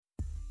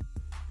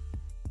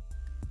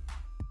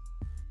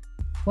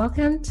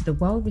Welcome to the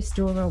Well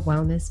Restorer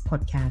Wellness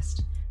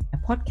Podcast, a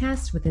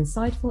podcast with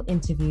insightful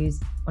interviews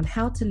on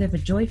how to live a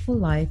joyful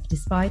life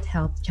despite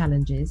health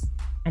challenges,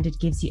 and it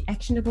gives you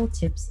actionable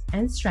tips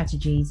and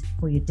strategies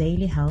for your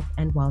daily health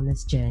and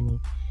wellness journey.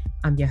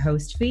 I'm your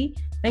host, Fee.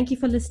 Thank you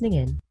for listening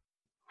in.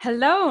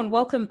 Hello, and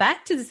welcome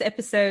back to this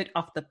episode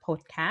of the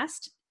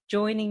podcast.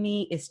 Joining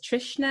me is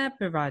Trishna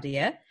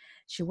Baradia.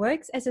 She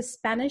works as a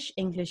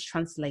Spanish-English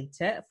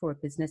translator for a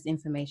business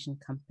information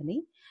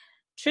company.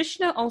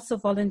 Trishna also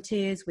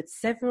volunteers with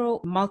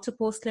several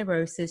multiple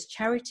sclerosis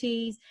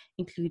charities,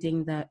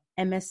 including the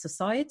MS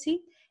Society,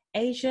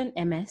 Asian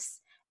MS,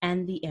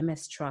 and the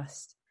MS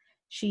Trust.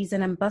 She's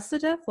an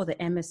ambassador for the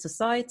MS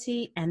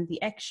Society and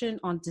the Action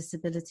on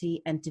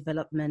Disability and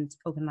Development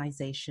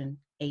Organization,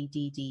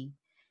 ADD.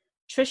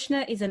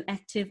 Trishna is an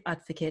active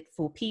advocate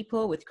for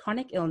people with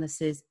chronic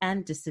illnesses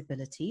and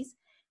disabilities.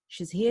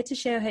 She's here to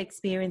share her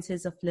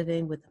experiences of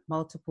living with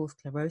multiple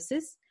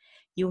sclerosis.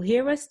 You'll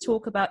hear us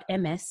talk about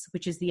MS,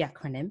 which is the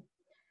acronym.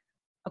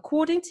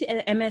 According to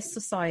the MS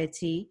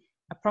Society,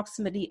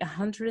 approximately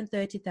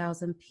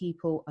 130,000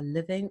 people are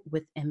living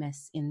with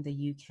MS in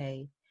the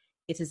UK.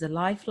 It is a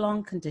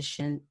lifelong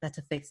condition that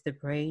affects the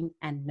brain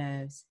and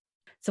nerves.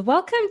 So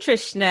welcome,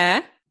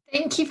 Trishna.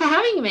 Thank you for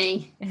having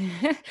me.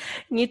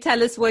 Can you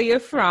tell us where you're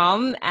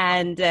from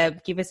and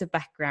give us a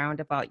background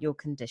about your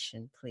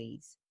condition,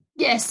 please?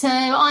 Yes, so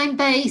I'm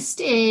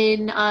based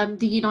in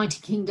the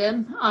United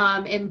Kingdom,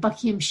 in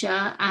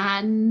Buckinghamshire,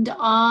 and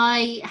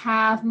I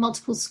have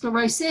multiple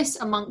sclerosis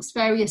amongst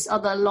various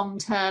other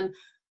long-term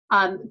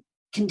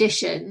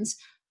conditions.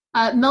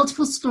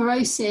 Multiple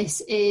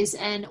sclerosis is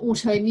an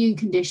autoimmune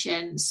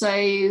condition.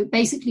 So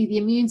basically the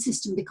immune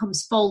system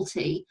becomes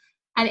faulty.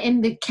 And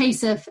in the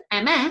case of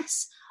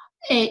MS,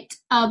 it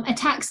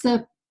attacks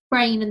the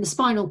brain and the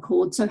spinal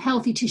cord. So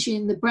healthy tissue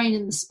in the brain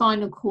and the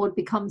spinal cord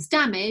becomes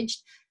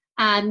damaged,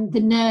 and the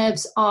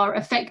nerves are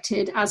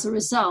affected as a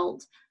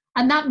result.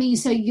 And that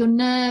means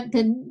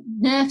the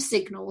nerve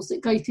signals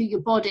that go through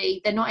your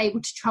body, they're not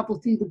able to travel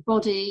through the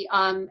body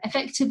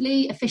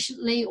effectively,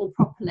 efficiently, or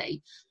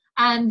properly.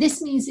 And this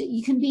means that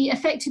you can be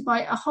affected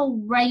by a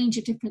whole range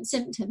of different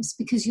symptoms,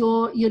 because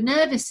your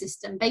nervous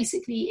system,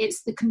 basically,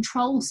 it's the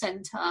control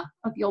center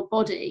of your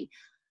body.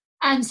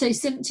 And so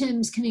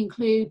symptoms can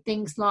include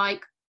things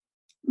like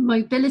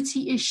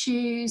mobility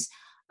issues,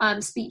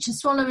 speech and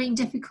swallowing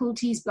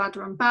difficulties,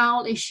 bladder and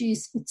bowel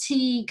issues,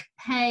 fatigue,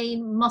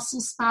 pain,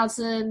 muscle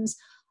spasms,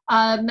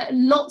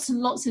 lots and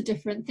lots of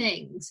different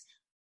things.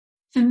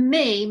 For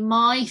me,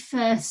 my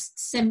first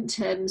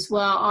symptoms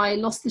were I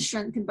lost the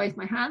strength in both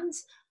my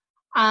hands.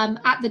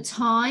 At the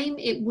time,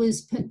 it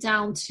was put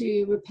down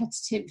to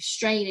repetitive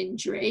strain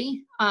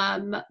injury,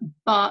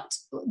 but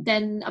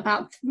then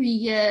about 3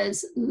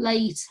 years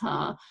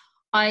later,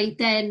 I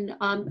then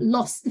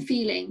lost the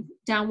feeling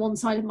down one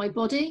side of my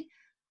body,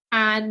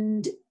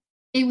 and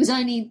it was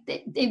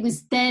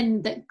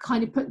then that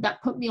kind of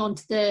put me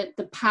onto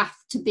the path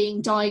to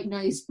being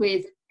diagnosed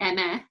with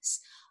MS.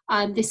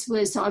 I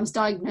was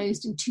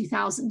diagnosed in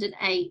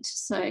 2008,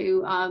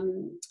 so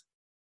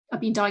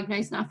I've been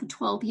diagnosed now for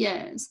 12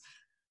 years.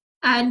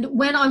 And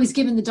when I was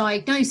given the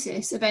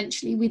diagnosis,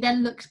 eventually, we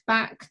then looked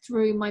back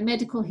through my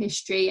medical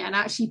history and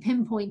actually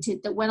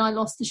pinpointed that when I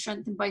lost the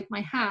strength in both my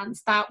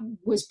hands, that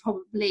was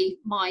probably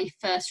my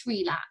first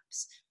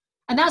relapse.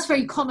 And that's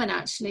very common,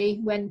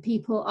 actually, when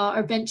people are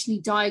eventually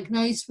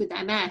diagnosed with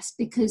MS,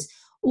 because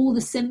all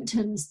the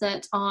symptoms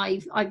that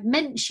I've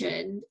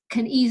mentioned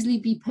can easily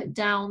be put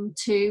down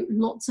to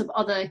lots of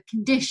other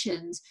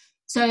conditions.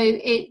 So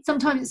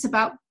sometimes it's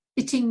about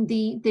fitting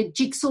the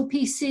jigsaw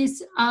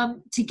pieces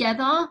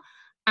together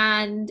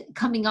and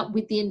coming up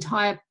with the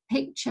entire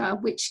picture,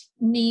 which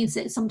means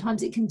that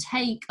sometimes it can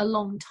take a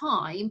long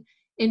time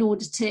in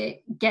order to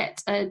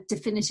get a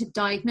definitive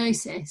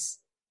diagnosis.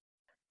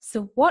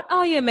 So what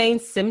are your main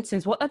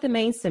symptoms? What are the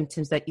main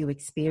symptoms that you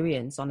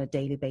experience on a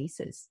daily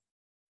basis?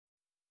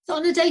 So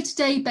on a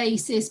day-to-day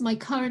basis, my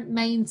current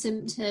main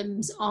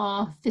symptoms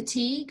are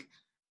fatigue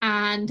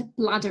and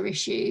bladder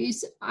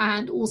issues,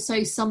 and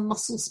also some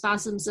muscle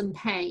spasms and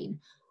pain.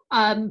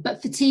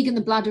 But fatigue and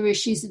the bladder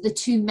issues are the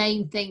two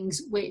main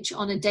things which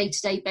on a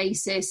day-to-day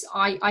basis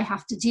I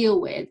have to deal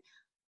with.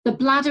 The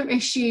bladder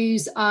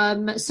issues,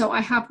 so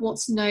I have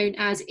what's known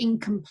as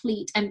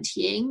incomplete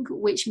emptying,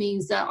 which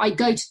means that I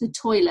go to the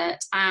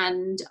toilet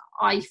and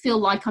I feel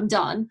like I'm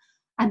done.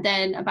 And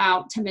then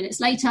about 10 minutes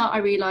later, I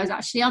realize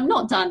actually I'm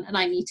not done and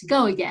I need to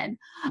go again.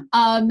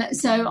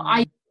 So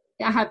I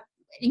have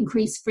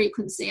increased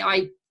frequency.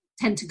 I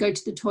tend to go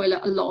to the toilet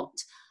a lot.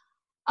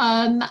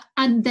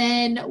 And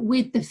then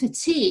with the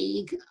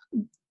fatigue,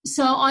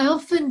 so I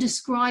often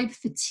describe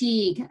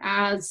fatigue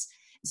as,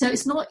 so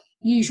it's not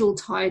usual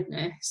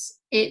tiredness,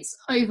 it's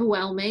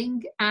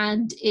overwhelming,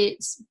 and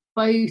it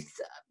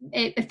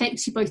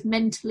affects you both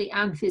mentally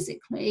and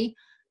physically.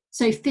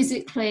 So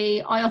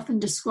physically, I often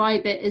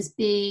describe it as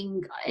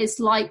it's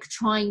like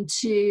trying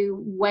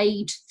to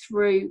wade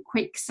through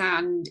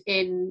quicksand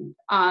in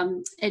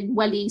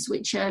wellies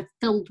which are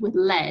filled with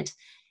lead.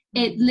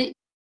 It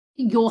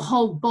your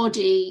whole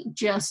body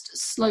just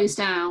slows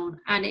down,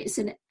 and it's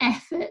an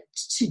effort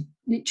to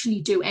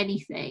literally do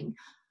anything.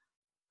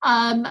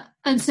 And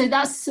so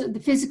that's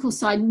the physical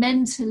side.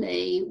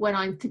 Mentally, when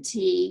I'm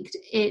fatigued,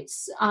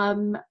 it's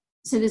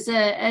so there's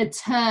a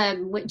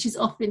term which is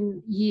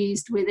often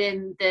used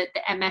within the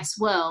MS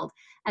world,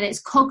 and it's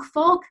cog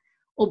fog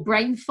or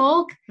brain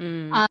fog.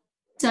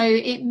 So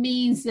it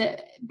means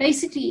that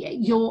basically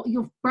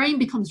your brain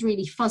becomes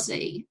really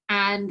fuzzy,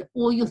 and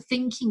all your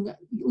thinking,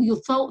 all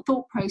your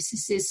thought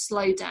processes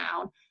slow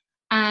down,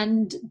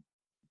 and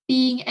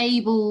being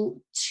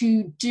able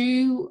to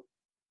do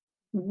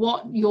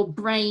what your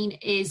brain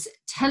is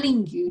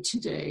telling you to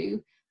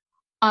do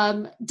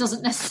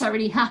doesn't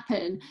necessarily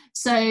happen.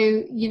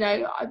 So,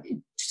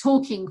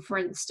 talking, for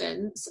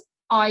instance,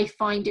 I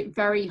find it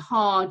very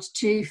hard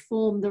to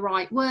form the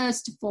right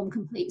words, to form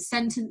complete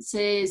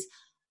sentences.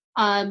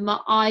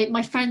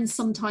 My friends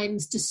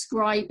sometimes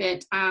describe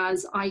it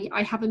as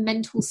I have a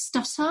mental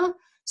stutter.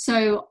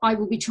 So I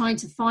will be trying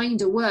to find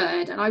a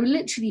word, and I will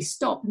literally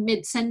stop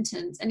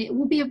mid-sentence, and it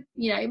will be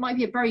it might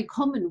be a very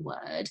common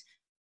word,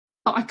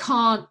 but I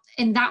can't,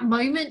 in that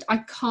moment, I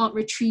can't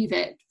retrieve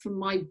it from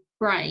my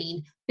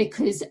brain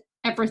because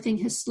everything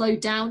has slowed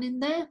down in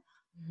there.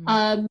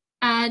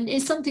 And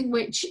it's something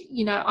which,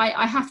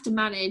 I have to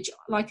manage,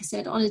 like I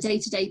said, on a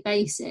day-to-day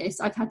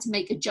basis. I've had to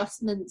make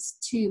adjustments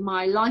to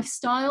my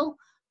lifestyle,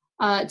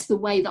 to the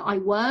way that I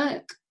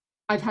work.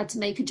 I've had to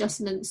make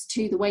adjustments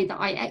to the way that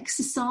I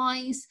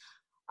exercise.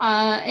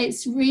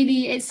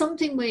 It's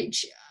something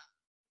which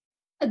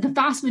the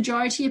vast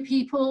majority of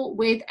people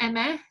with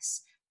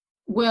MS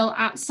will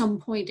at some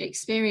point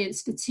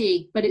experience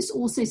fatigue, but it's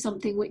also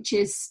something which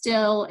is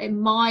still, in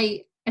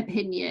my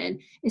opinion,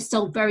 is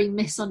still very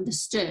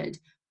misunderstood,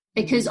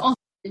 because often,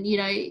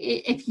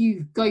 if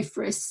you go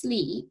for a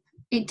sleep,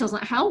 it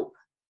doesn't help,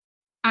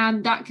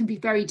 and that can be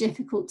very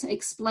difficult to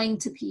explain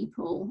to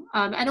people,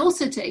 and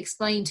also to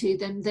explain to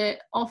them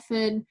that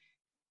often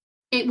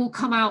it will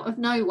come out of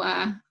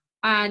nowhere.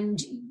 And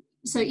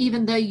so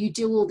even though you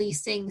do all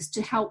these things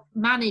to help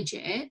manage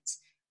it,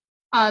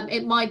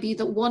 it might be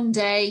that one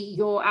day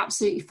you're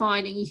absolutely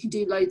fine and you can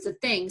do loads of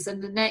things,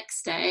 and the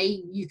next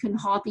day you can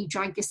hardly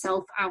drag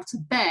yourself out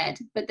of bed.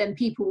 But then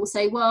people will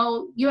say,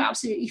 well, you're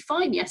absolutely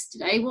fine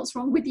yesterday, what's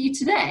wrong with you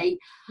today?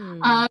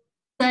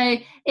 So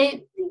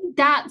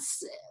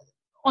that's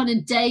on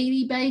a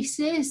daily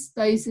basis.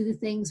 Those are the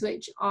things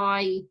which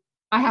I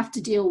have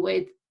to deal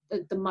with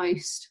the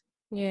most.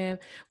 Yeah.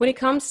 When it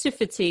comes to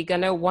fatigue, I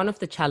know one of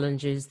the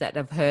challenges that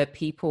I've heard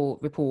people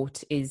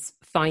report is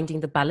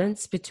finding the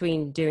balance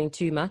between doing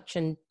too much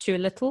and too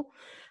little.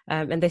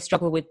 And they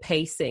struggle with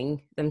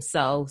pacing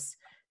themselves.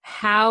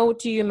 How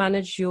do you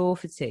manage your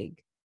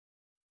fatigue?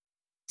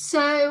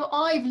 So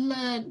I've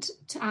learned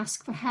to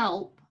ask for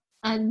help.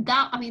 And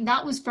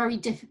that was very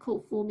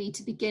difficult for me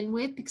to begin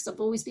with, because I've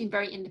always been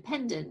very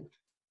independent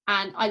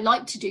and I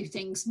like to do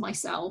things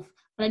myself,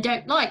 and I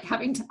don't like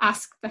having to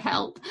ask for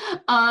help.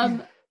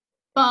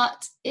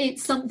 But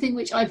it's something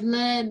which I've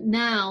learned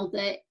now,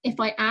 that if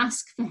I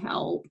ask for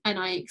help and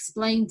I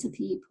explain to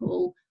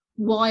people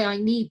why I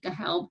need the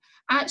help,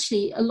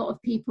 actually a lot of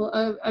people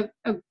are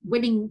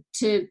willing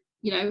to,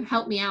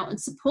 help me out and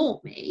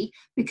support me,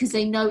 because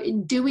they know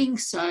in doing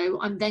so,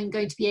 I'm then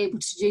going to be able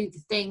to do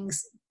the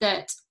things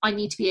that I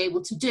need to be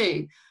able to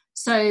do.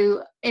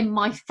 So in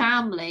my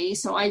family,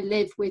 so I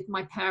live with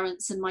my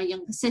parents and my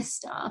younger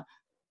sister,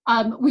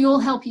 we all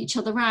help each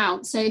other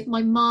out. So if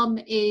my mum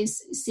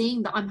is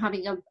seeing that I'm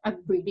having a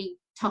really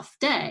tough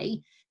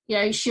day,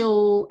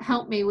 she'll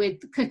help me with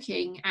the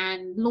cooking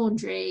and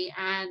laundry.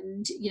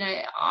 And,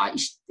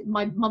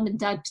 my mum and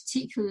dad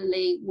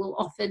particularly will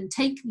often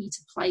take me to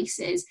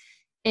places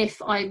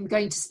if I'm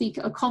going to speak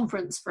at a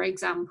conference, for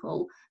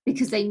example,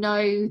 because they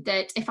know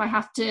that if I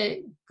have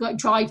to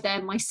drive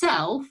there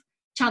myself,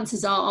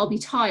 chances are I'll be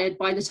tired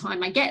by the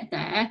time I get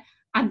there.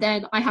 And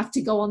then I have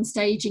to go on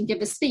stage and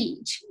give a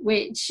speech,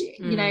 which,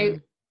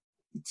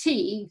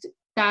 fatigued,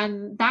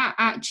 then that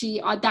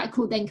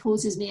then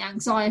causes me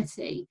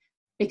anxiety,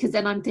 because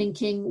then I'm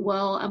thinking,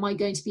 well, am I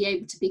going to be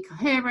able to be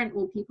coherent?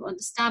 Will people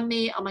understand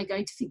me? Am I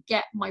going to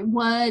forget my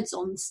words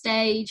on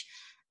stage?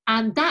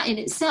 And that in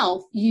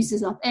itself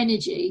uses up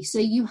energy. So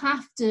you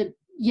have to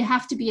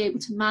be able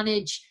to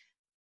manage,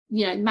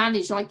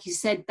 like you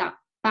said, that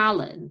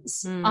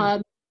balance.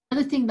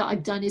 Another thing that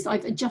I've done is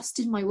I've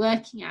adjusted my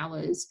working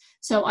hours.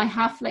 So I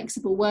have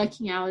flexible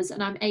working hours,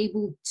 and I'm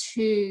able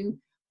to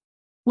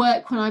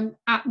work when I'm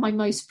at my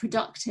most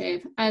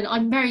productive. And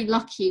I'm very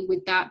lucky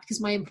with that,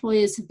 because my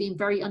employers have been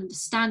very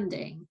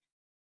understanding.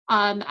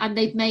 And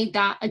they've made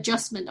that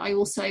adjustment. I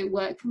also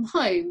work from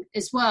home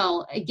as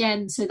well,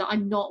 again, so that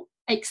I'm not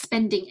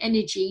expending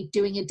energy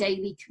doing a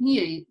daily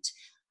commute.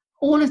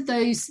 All of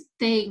those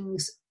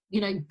things,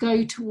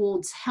 go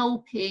towards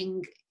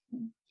helping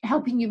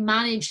you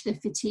manage the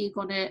fatigue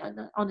on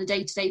a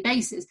day-to-day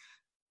basis.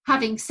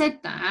 Having said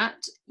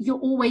that, you're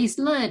always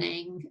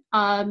learning.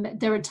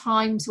 There are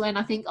times when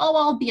I think, oh,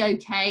 I'll be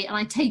okay, and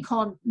I take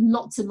on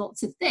lots and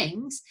lots of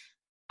things,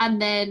 and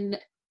then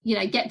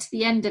get to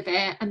the end of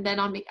it, and then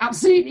I'm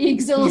absolutely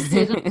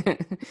exhausted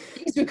and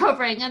he's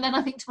recovering. And then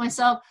I think to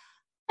myself,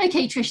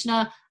 okay,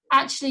 Trishna,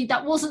 actually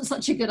that wasn't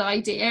such a good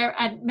idea,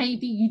 and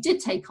maybe you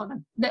did take on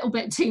a little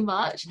bit too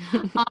much.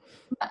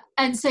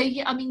 And so,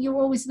 I mean, you're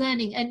always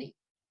learning, and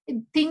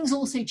things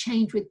also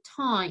change with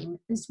time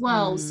as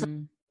well. So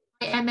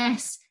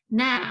MS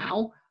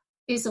now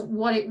isn't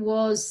what it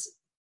was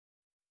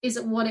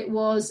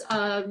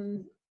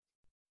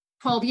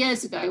 12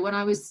 years ago when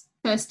I was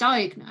first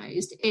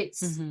diagnosed.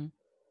 It's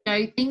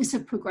things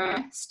have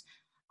progressed,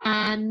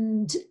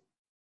 and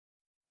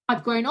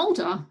I've grown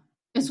older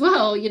as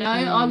well.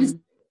 I was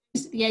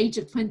at the age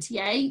of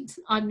 28.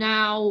 I'm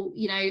now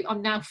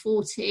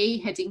 40,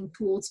 heading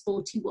towards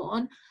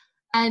 41.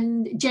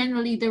 And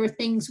generally there are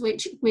things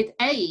which with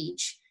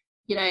age,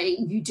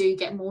 you do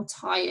get more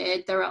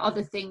tired. There are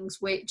other things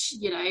which,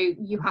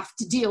 you have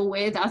to deal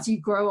with as you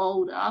grow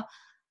older.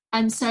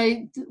 And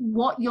so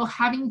what you're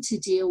having to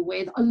deal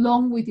with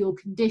along with your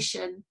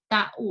condition,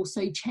 that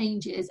also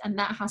changes, and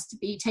that has to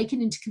be taken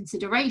into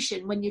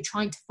consideration when you're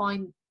trying to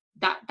find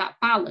that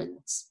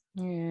balance.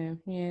 Yeah.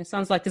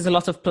 Sounds like there's a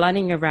lot of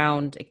planning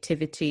around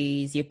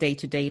activities. Your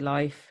day-to-day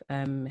life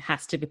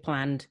has to be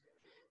planned.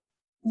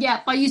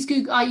 Yeah, I use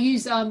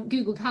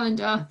Google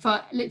Calendar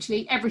for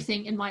literally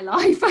everything in my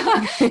life.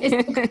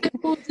 It's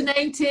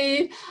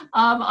coordinated.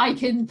 I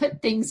can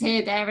put things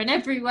here, there, and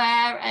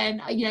everywhere.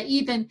 And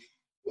even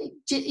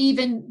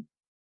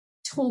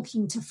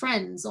talking to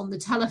friends on the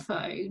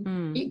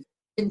telephone, it goes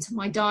into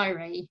my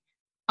diary.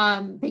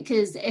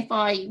 Because if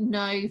I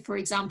know, for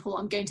example,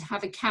 I'm going to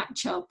have a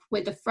catch up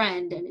with a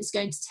friend, and it's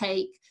going to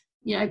take,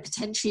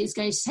 potentially it's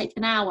going to take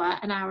an hour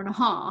and a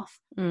half.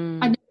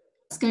 I know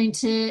it's going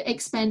to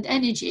expend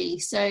energy.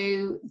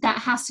 So that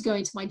has to go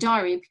into my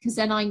diary, because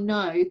then I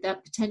know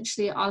that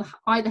potentially I'll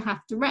either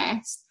have to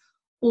rest,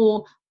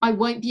 or I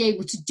won't be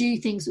able to do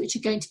things which are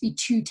going to be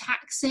too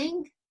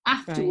taxing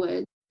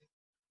afterwards.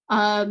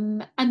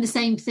 Right. And the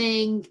same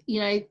thing,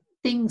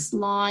 things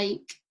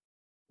like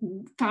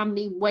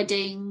family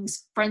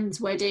weddings,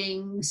 friends'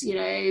 weddings,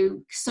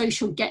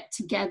 social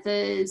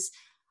get-togethers,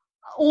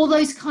 all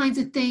those kinds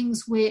of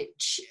things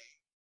which,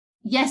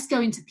 yes, go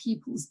into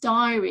people's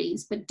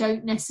diaries, but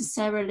don't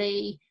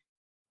necessarily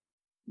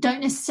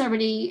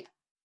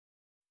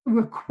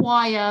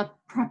require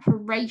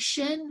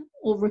preparation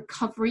or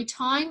recovery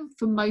time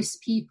for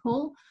most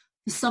people.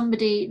 For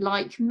somebody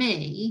like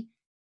me,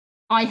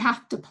 I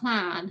have to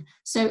plan.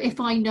 So if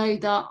I know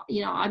that,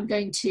 I'm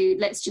going to,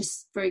 let's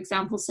just, for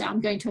example, say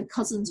I'm going to a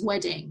cousin's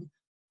wedding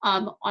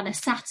on a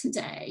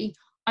Saturday,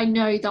 I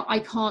know that I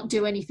can't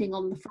do anything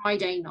on the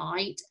Friday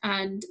night,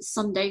 and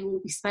Sunday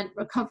will be spent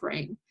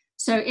recovering.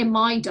 So in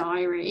my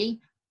diary,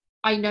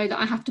 I know that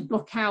I have to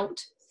block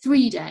out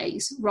 3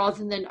 days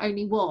rather than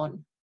only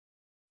one.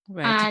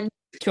 Right. And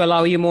to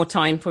allow you more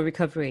time for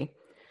recovery.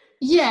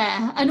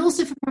 Yeah, and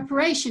also for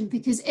preparation,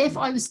 because if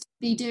I was to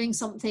be doing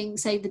something,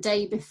 say, the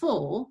day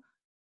before,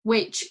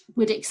 which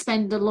would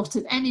expend a lot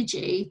of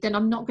energy, then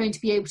I'm not going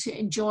to be able to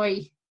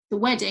enjoy the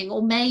wedding,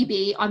 or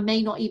maybe I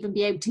may not even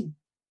be able to,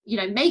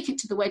 make it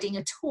to the wedding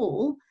at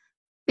all,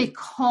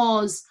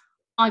 because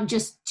I'm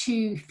just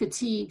too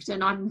fatigued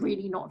and I'm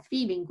really not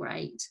feeling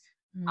great.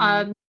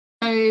 So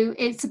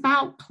it's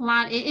about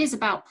it is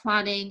about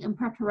planning and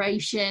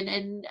preparation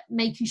and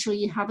making sure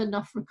you have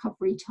enough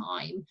recovery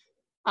time.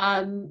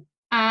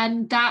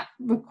 And that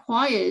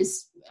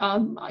requires, I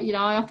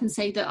often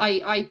say that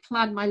I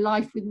plan my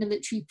life with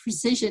military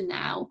precision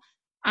now,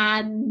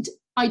 and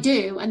I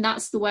do. And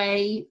that's the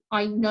way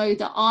I know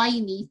that I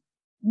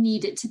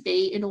need it to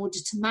be in order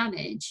to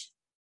manage.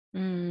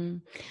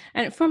 And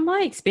from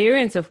my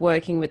experience of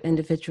working with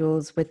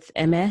individuals with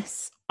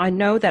MS, I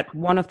know that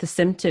one of the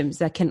symptoms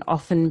that can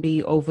often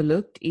be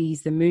overlooked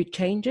is the mood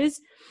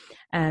changes.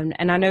 And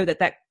I know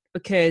that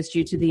occurs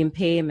due to the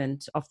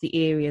impairment of the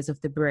areas of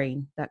the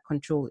brain that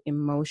control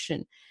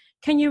emotion.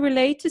 Can you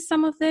relate to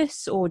some of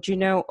this, or do you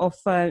know of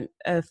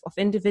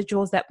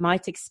individuals that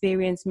might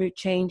experience mood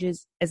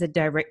changes as a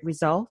direct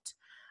result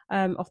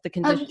of the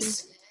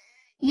condition?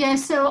 Yeah,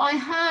 so I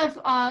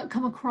have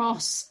come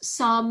across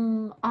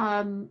some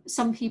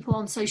people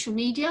on social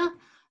media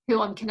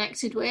who I'm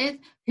connected with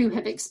who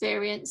have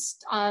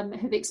experienced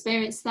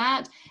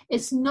that.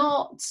 It's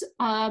not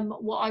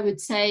what I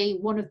would say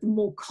one of the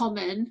more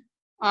common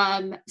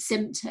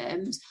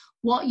symptoms.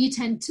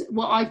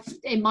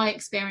 In my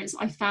experience,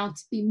 I found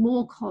to be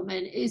more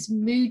common is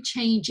mood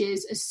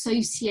changes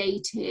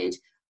associated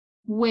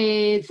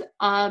with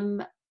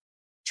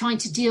trying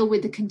to deal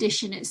with the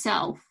condition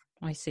itself.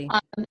 I see.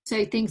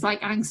 So things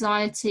like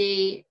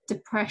anxiety,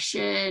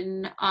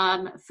 depression,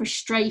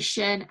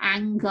 frustration,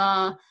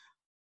 anger,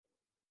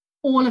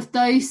 all of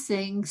those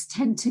things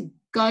tend to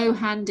go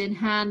hand in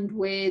hand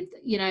with,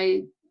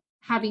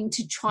 having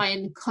to try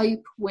and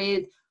cope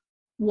with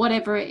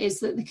whatever it is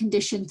that the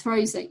condition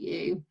throws at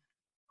you.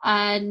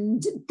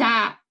 And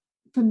that,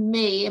 for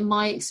me, in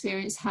my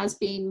experience, has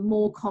been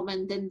more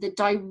common than the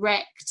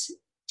direct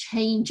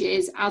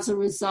changes as a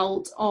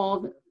result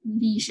of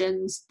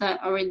lesions that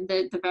are in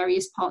the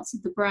various parts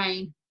of the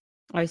brain.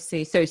 I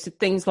see. So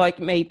things like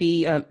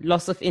maybe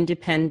loss of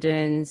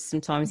independence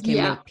sometimes can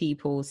make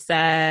people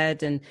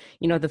sad, and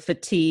the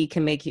fatigue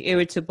can make you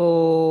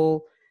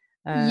irritable.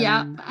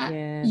 Yeah.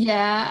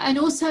 And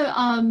also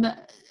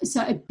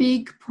so a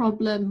big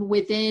problem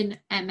within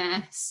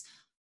MS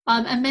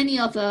and many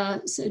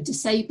other sort of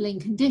disabling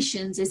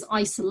conditions is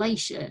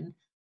isolation.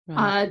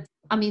 Right.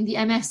 I mean,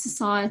 the MS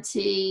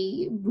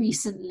Society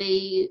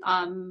recently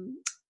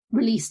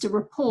released a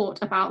report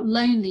about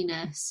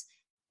loneliness,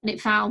 and it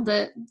found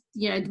that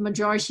the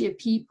majority of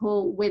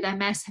people with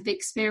MS have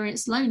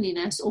experienced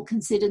loneliness or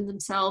considered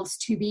themselves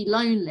to be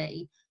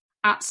lonely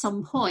at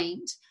some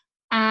point.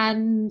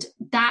 And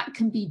that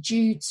can be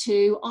due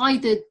to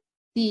either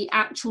the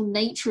actual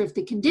nature of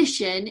the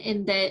condition,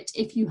 in that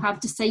if you have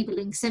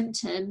disabling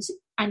symptoms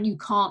and you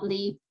can't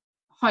leave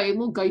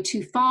home or go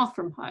too far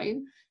from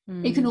home,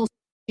 it can also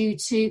be due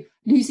to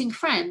losing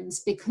friends,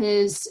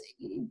 because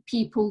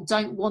people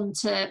don't want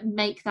to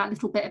make that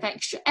little bit of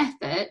extra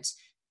effort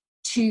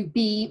to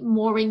be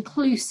more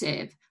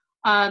inclusive.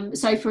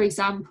 So, for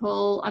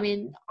example, I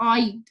mean,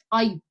 I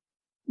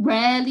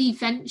rarely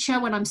venture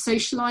when I'm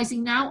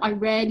socializing now. I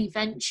rarely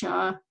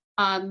venture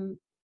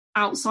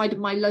outside of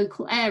my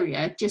local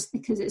area, just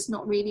because it's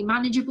not really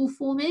manageable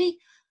for me.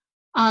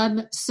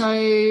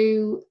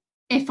 So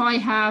if I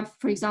have,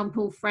 for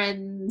example,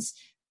 friends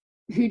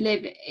who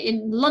live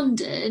in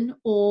London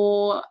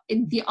or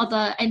in the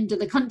other end of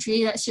the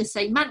country, let's just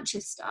say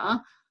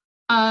Manchester,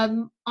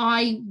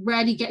 I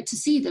rarely get to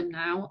see them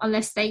now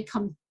unless they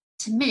come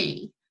to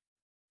me.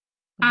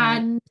 Right.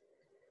 And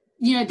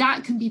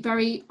that can be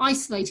very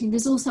isolating.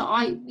 There's also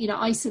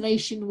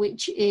isolation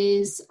which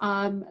is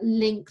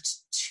linked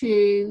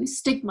to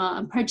stigma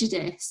and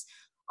prejudice.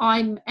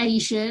 I'm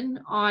Asian,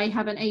 I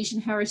have an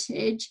Asian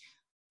heritage,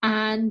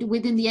 and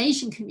within the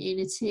Asian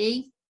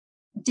community,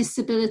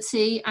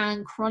 disability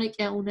and chronic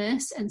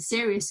illness and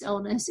serious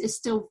illness is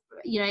still,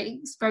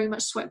 it's very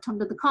much swept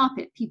under the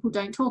carpet. People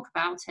don't talk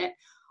about it.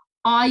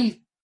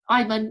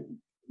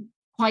 I'm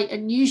quite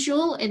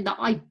unusual in that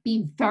I've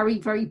been very,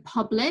 very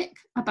public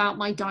about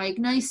my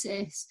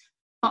diagnosis,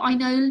 but I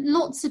know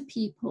lots of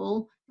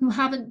people who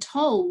haven't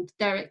told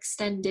their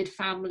extended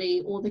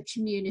family or the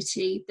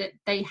community that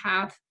they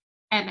have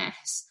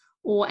MS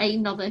or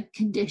another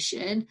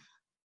condition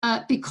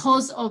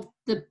because of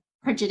the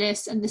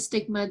prejudice and the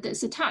stigma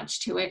that's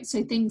attached to it.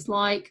 So things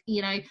like,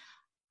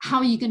 how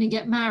are you going to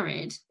get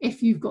married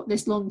if you've got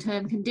this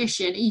long-term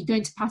condition? Are you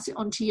going to pass it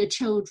on to your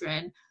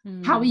children?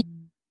 How are you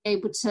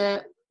able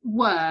to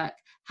work?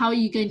 How are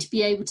you going to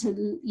be able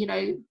to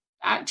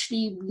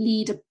actually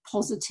lead a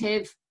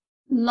positive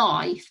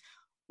life?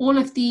 All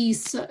of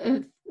these sort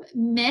of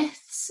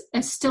myths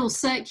are still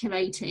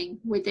circulating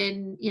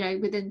within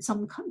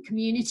some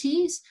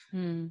communities.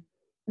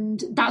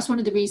 And that's one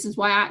of the reasons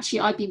why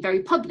actually I've been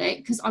very public,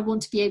 because I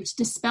want to be able to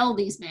dispel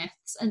these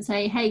myths and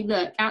say, hey,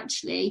 look,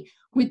 actually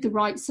with the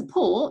right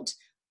support,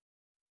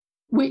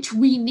 which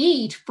we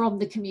need from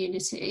the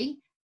community,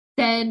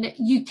 then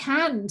you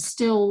can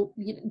still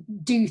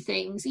do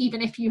things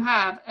even if you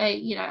have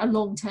a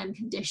long-term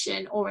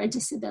condition or a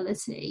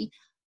disability.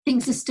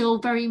 Things are still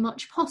very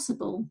much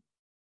possible.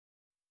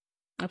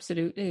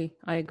 Absolutely,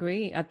 I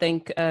agree. I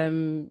think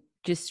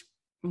just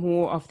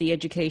more of the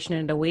education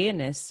and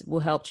awareness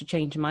will help to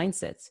change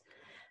mindsets,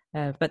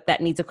 but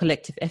that needs a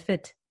collective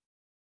effort.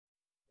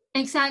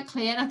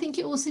 Exactly, and I think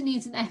it also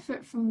needs an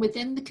effort from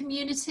within the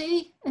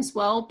community as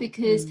well,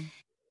 because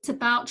it's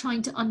about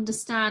trying to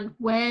understand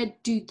where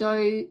does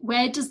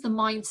the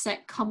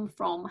mindset come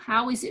from,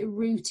 how is it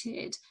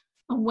rooted,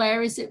 and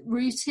where is it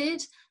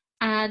rooted.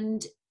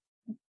 And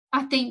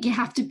I think you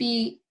have to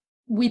be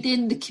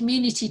within the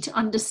community to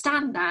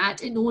understand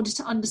that, in order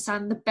to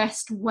understand the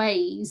best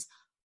ways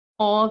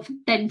of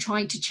then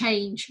trying to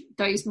change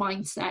those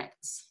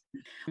mindsets.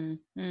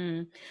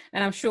 And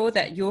I'm sure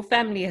that your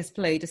family has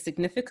played a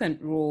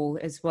significant role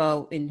as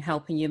well in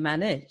helping you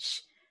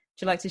manage.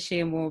 Would you like to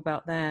share more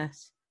about that?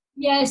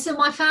 Yeah, so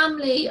my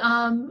family,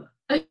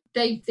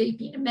 they've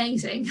been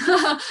amazing.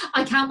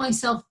 I count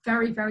myself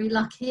very, very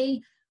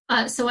lucky.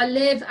 So I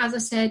live, as I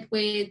said,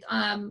 with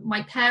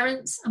my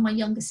parents and my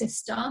younger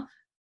sister.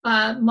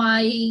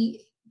 My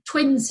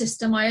twin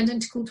sister, my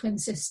identical twin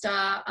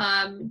sister,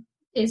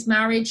 is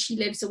married. She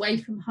lives away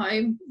from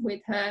home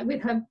with her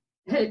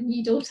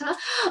new daughter.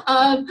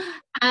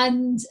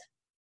 And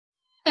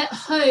at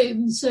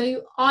home,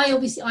 so I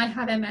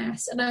have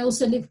MS, and I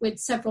also live with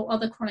several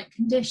other chronic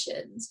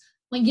conditions.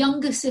 My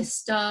younger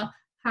sister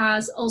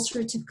has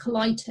ulcerative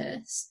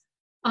colitis,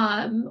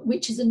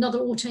 which is another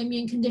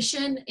autoimmune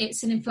condition.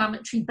 It's an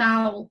inflammatory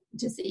bowel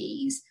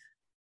disease.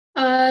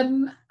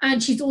 And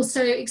she's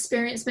also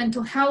experienced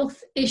mental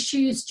health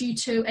issues due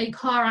to a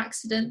car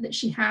accident that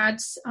she had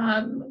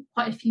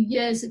quite a few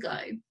years ago.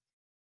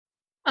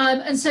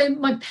 And so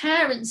my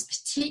parents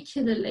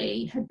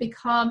particularly had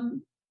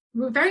become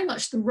very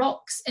much the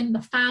rocks in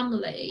the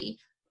family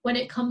when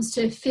it comes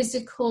to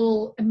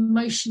physical,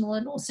 emotional,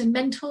 and also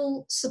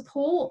mental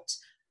support.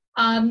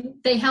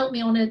 They help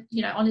me on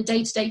a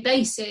day-to-day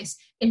basis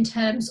in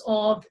terms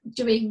of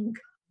doing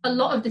a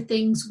lot of the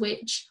things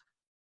which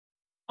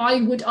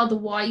I would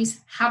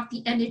otherwise have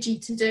the energy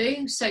to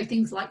do. So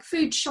things like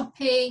food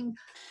shopping,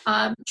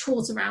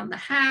 chores around the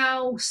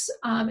house,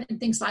 and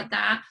things like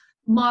that.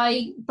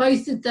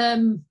 Both of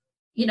them,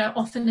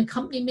 often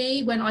accompany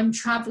me when I'm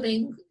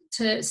traveling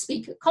to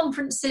speak at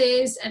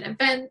conferences and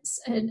events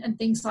and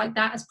things like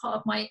that as part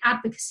of my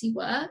advocacy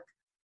work,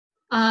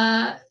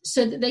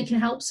 so that they can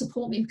help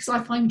support me, because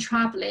I find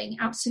traveling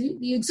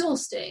absolutely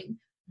exhausting.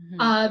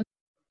 Mm-hmm.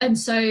 And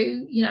so,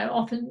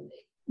 often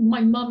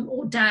my mum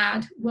or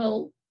dad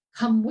will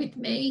come with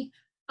me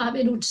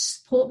in order to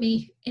support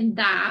me in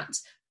that.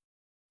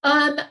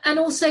 And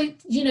also,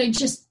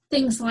 just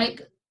things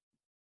like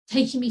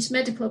taking me to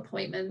medical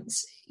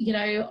appointments.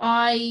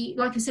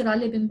 Like I said, I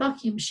live in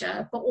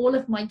Buckinghamshire, but all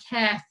of my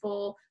care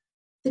for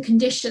the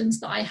conditions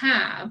that I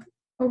have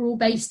are all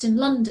based in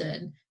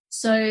London.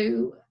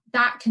 So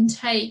that can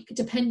take,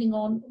 depending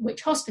on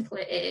which hospital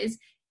it is,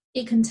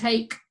 it can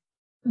take,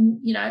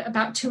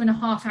 about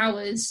 2.5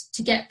 hours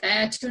to get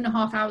there,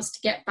 2.5 hours to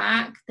get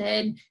back.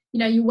 Then,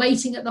 you're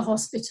waiting at the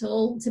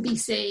hospital to be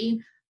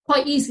seen.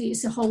 Quite easily,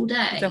 it's a whole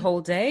day. It's a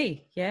whole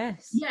day,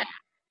 yes. Yeah.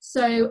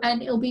 So,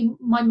 and it'll be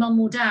my mum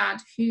or dad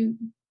who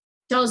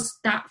does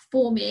that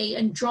for me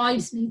and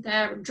drives me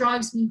there and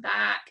drives me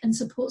back and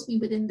supports me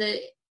within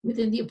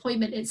the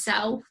appointment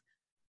itself,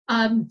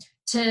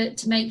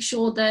 to make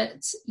sure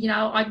that,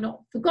 I've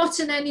not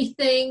forgotten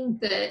anything,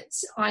 that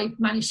I've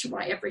managed to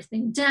write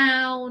everything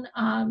down.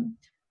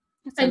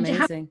 That's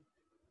amazing.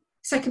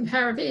 Second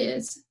pair of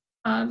ears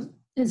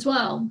as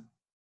well.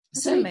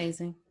 That's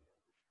amazing.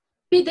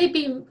 They've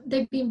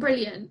been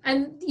brilliant,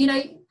 and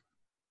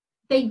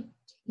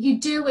you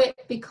do it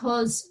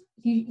because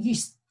you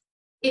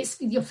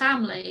it's your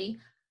family.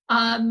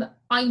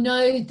 I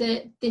know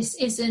that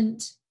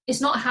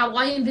it's not how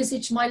I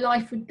envisaged my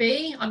life would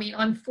be. I mean,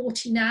 I'm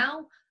 40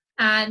 now,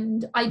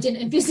 and I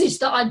didn't envisage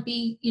that I'd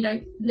be,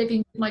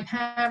 living with my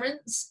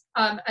parents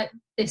at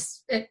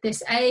this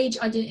age.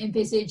 I didn't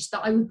envisage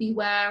that I would be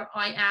where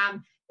I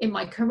am in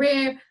my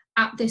career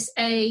at this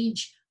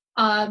age.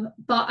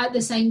 But at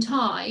the same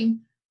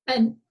time,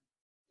 and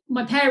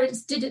my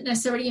parents didn't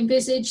necessarily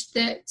envisage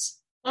that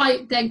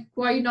their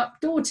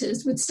grown-up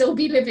daughters would still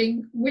be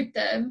living with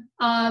them.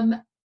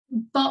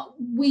 But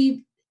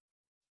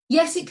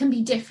yes, it can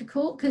be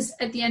difficult, because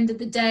at the end of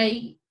the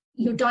day,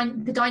 the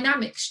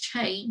dynamics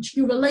change.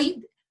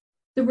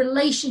 The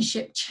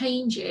relationship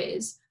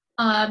changes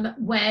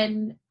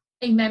when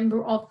a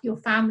member of your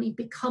family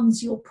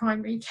becomes your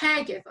primary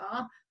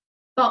caregiver.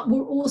 But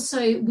we've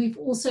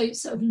also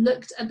sort of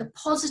looked at the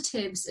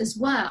positives as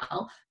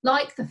well,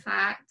 like the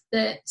fact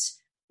that,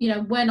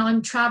 when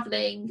I'm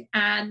traveling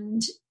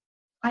and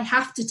I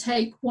have to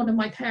take one of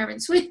my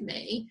parents with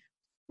me,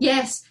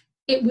 yes,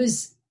 it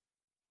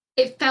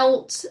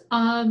felt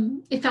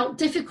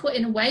difficult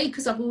in a way,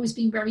 because I've always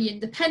been very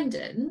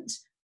independent.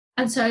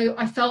 And so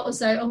I felt as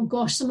though, oh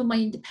gosh, some of my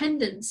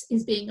independence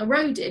is being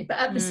eroded. But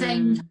at the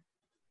same time,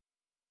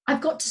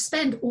 I've got to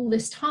spend all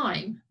this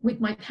time with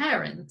my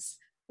parents,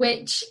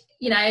 which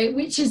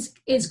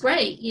is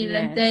great.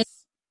 Yes.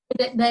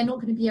 They're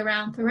not going to be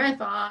around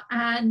forever.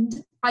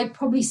 And I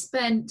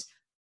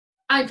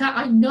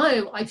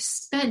know I've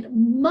spent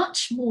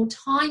much more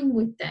time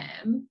with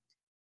them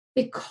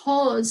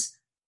because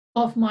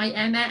of my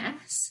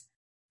MS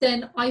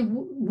than I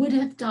would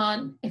have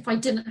done if I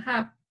didn't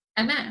have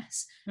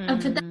MS.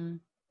 And for that,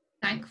 I'm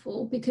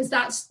thankful, because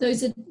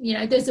those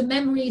are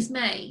memories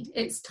made.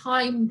 It's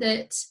time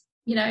that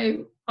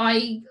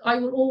I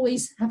will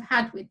always have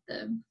had with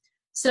them.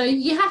 So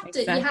you have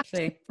to find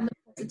the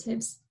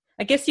positives.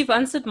 I guess you've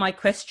answered my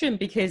question,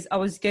 because I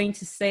was going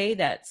to say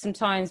that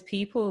sometimes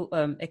people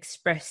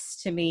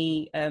express to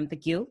me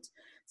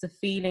the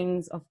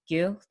feelings of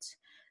guilt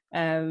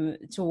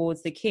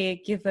towards the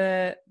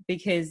caregiver,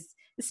 because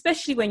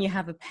especially when you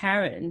have a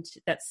parent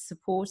that's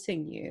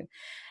supporting you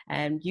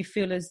and you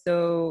feel as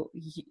though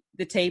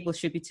the table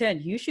should be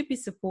turned, you should be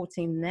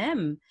supporting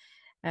them.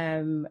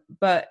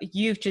 But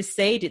you've just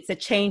said it's a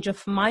change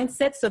of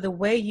mindset. So the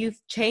way you've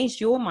changed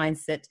your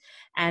mindset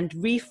and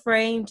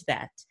reframed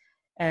that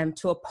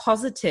to a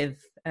positive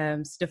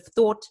sort of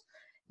thought,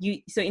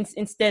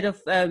 instead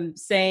of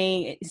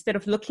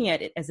looking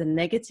at it as a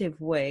negative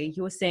way,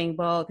 you're saying,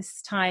 well, this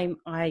is time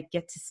I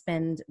get to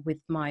spend with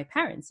my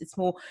parents. It's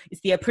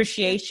the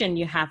appreciation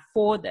you have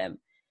for them,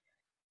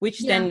 which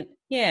then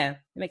it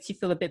makes you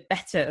feel a bit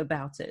better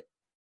about it.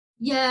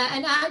 Yeah,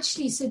 and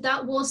actually, so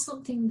that was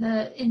something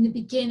that in the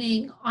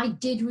beginning I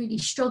did really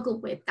struggle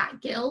with,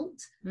 that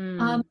guilt.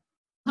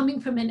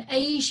 Coming from an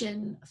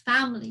Asian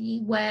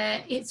family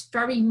where it's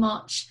very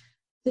much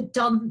the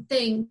done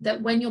thing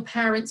that when your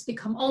parents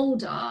become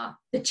older,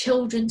 the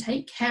children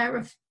take care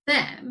of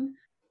them,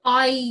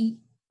 I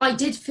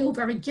did feel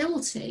very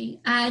guilty.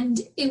 And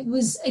it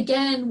was,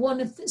 again,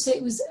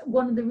 it was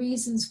one of the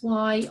reasons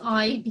why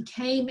I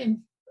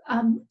became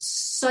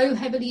so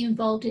heavily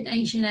involved in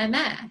Asian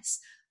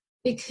MS,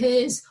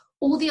 because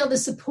all the other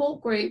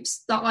support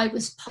groups that I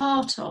was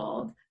part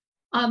of,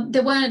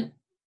 they weren't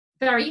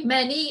very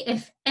many,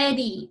 if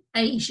any,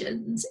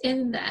 Asians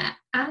in there,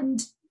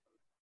 and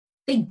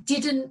they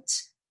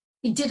didn't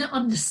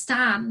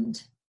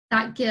understand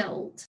that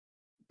guilt.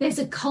 There's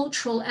a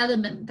cultural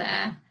element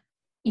there.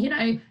 You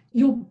know,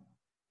 you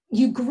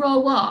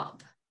grow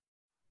up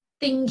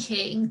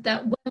thinking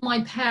that when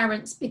my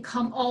parents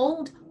become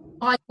old,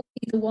 I will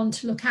be the one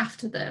to look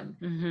after them.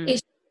 Mm-hmm.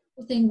 It's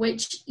something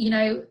which, you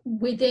know,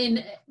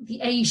 within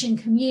the Asian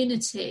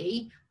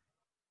community,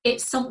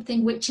 it's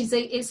something which is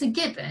it's a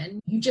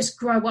given. You just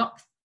grow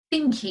up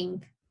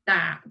thinking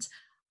that.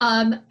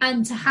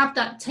 And to have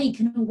that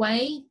taken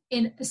away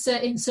in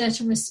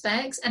certain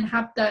respects, and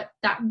have that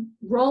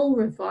role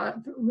reversal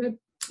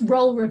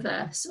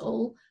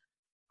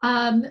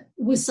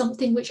was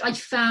something which I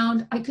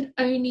found I could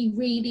only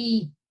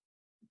really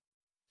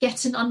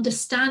get an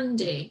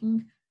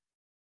understanding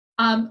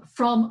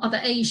from other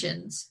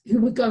Asians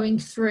who were going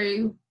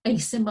through a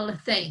similar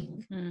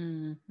thing.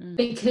 Mm-hmm.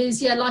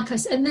 Because, yeah, like I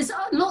said, and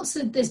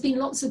there's been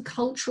lots of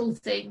cultural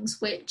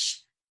things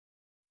which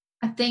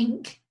I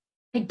think,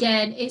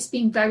 again, it's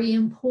been very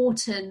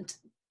important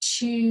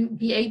to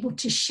be able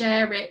to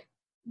share it,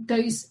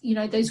 those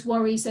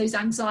worries, those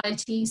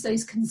anxieties,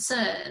 those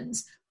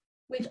concerns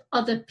with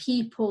other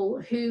people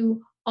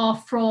who are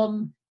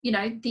from, you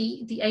know,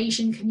 the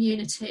Asian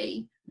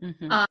community.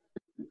 Mm-hmm.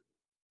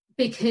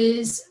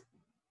 Because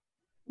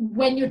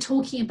when you're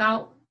talking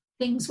about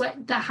things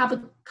that have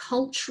a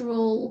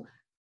cultural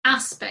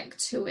aspect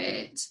to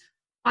it,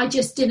 I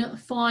just didn't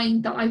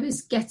find that I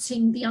was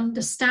getting the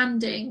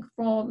understanding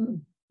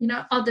from, you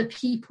know, other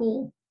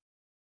people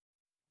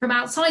from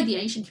outside the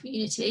Asian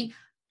community,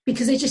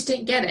 because they just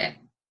didn't get it.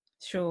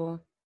 Sure.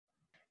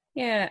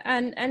 Yeah,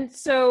 and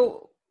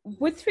so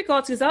with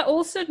regards, because I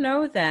also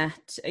know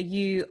that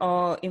you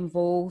are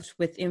involved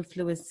with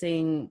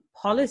influencing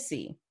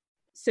policy.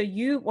 So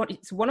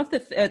it's one of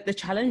the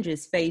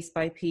challenges faced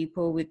by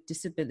people with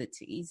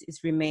disabilities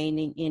is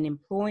remaining in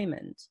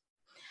employment.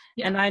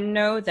 Yeah. And I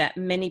know that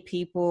many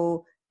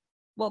people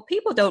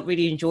don't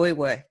really enjoy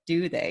work,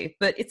 do they?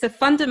 But it's a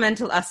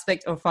fundamental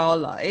aspect of our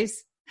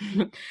lives.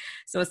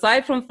 So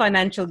aside from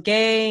financial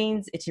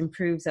gains, it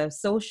improves our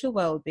social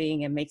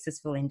well-being and makes us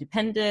feel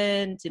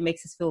independent. It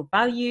makes us feel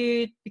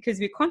valued because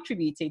we're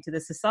contributing to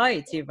the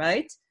society,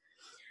 right?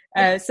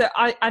 So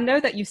I know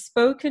that you've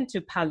spoken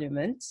to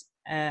Parliament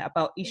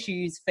about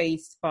issues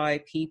faced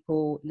by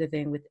people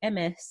living with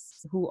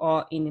MS who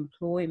are in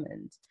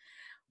employment.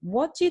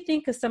 What do you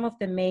think are some of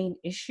the main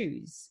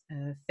issues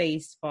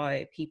faced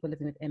by people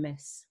living with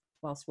MS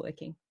whilst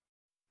working?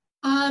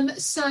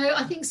 So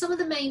I think some of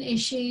the main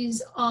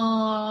issues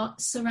are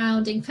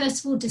surrounding,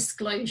 first of all,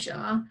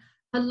 disclosure.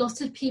 A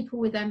lot of people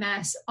with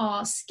MS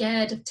are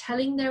scared of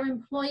telling their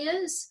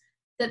employers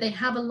that they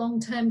have a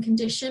long-term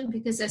condition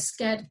because they're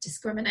scared of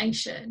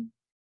discrimination.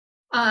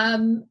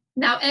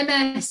 Now,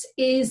 MS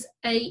is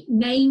a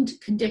named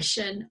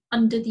condition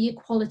under the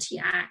Equality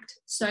Act.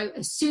 So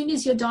as soon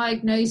as you're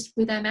diagnosed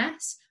with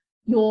MS,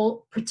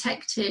 you're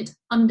protected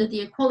under the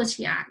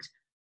Equality Act.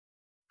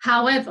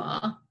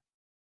 However,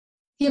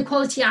 the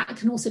Equality Act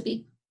can also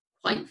be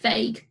quite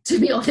vague, to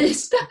be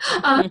honest.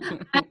 There are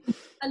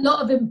a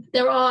lot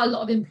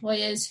of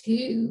employers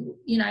who,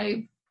 you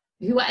know,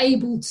 who are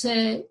able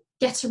to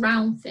get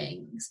around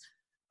things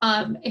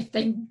if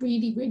they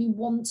really, really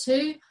want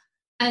to.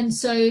 And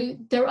so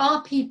there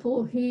are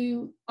people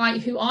who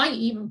I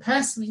even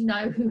personally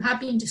know who have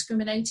been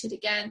discriminated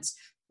against,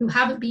 who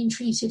haven't been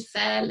treated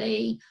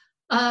fairly.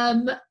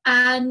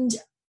 And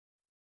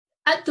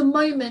at the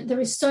moment,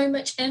 there is so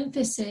much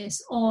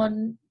emphasis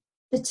on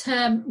the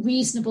term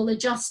reasonable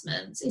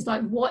adjustments. Is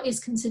like what is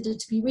considered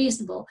to be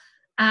reasonable,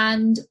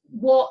 and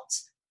what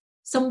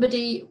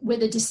somebody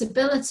with a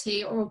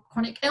disability or a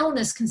chronic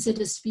illness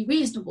considers to be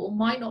reasonable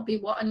might not be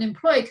what an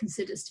employer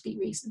considers to be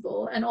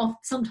reasonable. And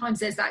sometimes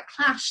there's that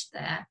clash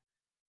there.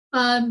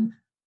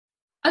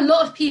 A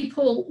lot of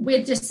people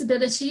with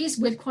disabilities,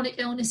 with chronic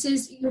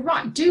illnesses, you're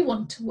right, do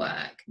want to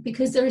work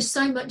because there is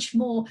so much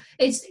more.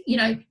 It's, you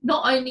know,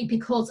 not only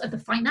because of the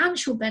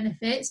financial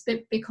benefits,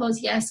 but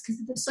because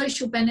of the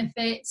social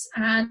benefits,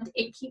 and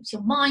it keeps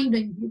your mind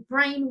and your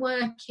brain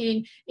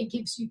working. It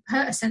gives you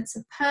a sense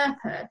of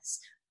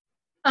purpose.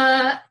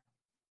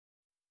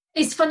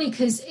 It's funny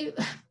because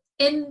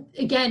in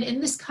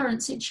this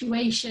current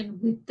situation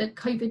with the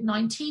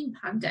COVID-19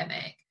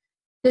 pandemic,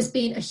 there's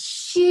been a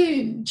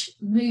huge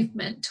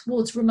movement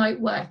towards remote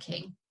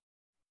working.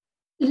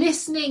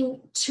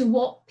 Listening to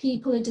what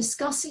people are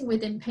discussing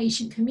within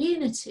patient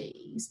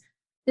communities,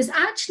 there's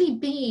actually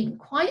been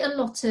quite a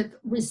lot of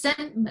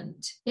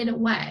resentment in a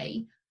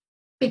way,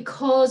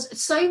 because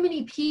so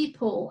many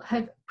people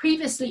have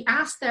previously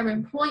asked their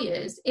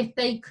employers if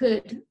they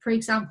could, for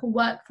example,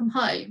 work from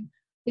home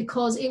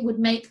because it would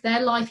make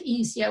their life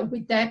easier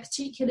with their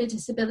particular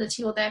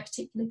disability or their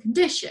particular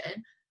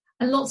condition.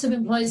 And lots of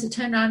employers have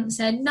turned around and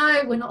said,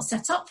 no, we're not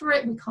set up for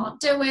it. We can't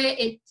do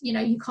it.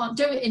 You can't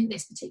do it in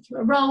this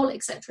particular role,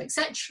 etc.,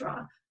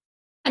 etc.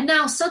 And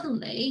now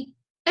suddenly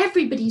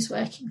everybody's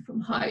working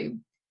from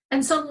home.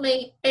 and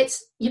suddenly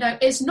it's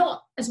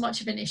not as much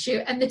of an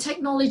issue, and the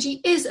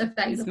technology is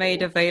available. It's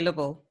made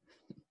available.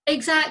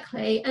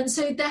 Exactly. And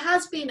so there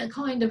has been a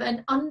kind of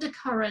an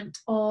undercurrent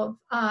of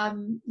what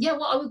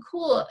I would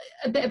call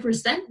a bit of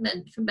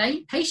resentment from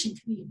patient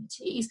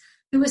communities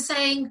who are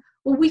saying,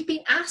 well, we've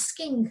been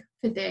asking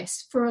for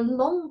this for a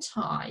long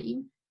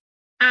time,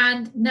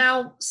 and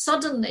now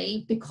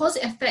suddenly, because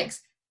it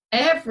affects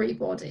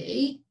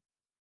everybody,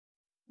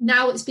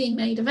 now it's being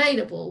made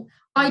available.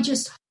 I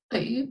just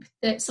hope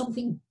that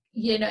something,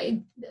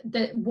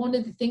 that one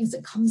of the things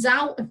that comes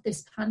out of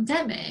this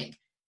pandemic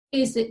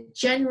is that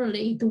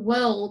generally the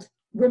world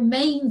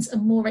remains a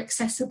more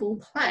accessible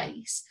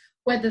place,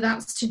 whether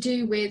that's to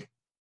do with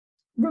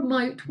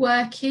remote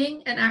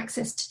working and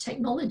access to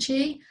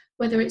technology,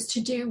 whether it's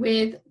to do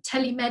with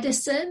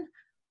telemedicine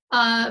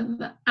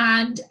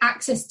and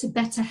access to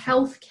better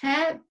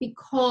healthcare,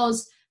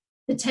 because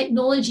the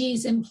technology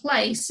is in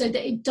place so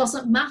that it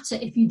doesn't matter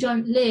if you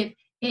don't live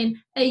in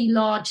a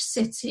large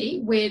city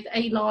with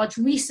a large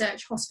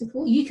research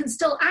hospital, you can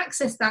still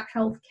access that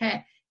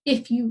healthcare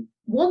if you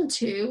want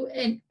to,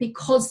 and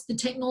because the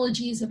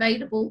technology is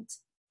available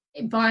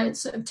via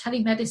sort of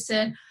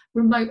telemedicine,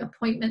 remote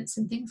appointments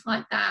and things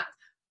like that.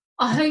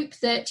 I hope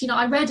that,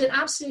 I read an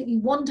absolutely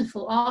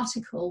wonderful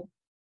article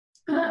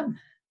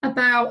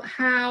about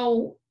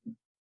how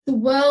the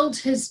world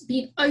has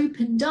been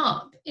opened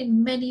up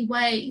in many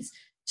ways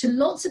to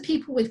lots of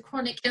people with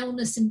chronic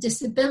illness and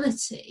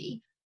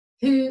disability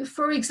who,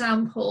 for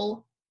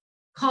example,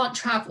 can't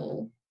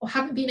travel or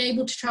haven't been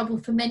able to travel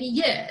for many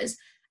years.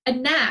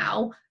 And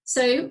now,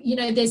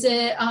 there's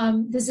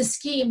a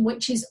scheme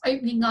which is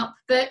opening up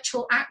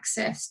virtual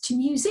access to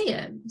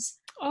museums.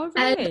 Oh,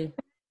 really?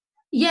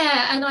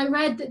 And I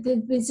read that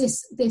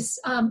there's this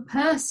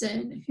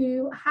person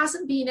who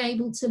hasn't been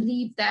able to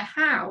leave their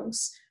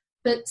house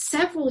for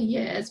several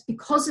years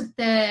because of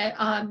their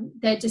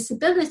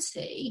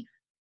disability,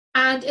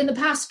 and in the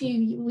past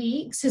few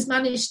weeks has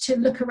managed to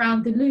look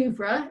around the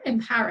Louvre in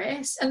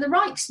Paris and the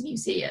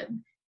Rijksmuseum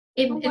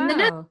in the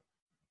Netherlands.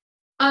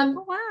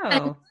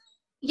 Wow.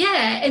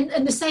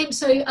 And the same.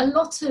 So a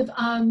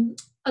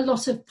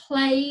lot of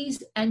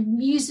plays and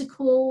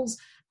musicals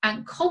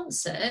and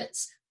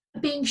concerts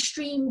are being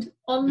streamed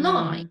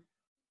online,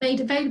 made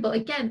available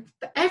again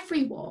for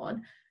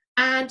everyone.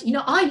 And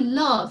I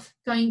love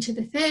going to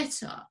the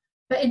theatre,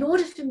 but in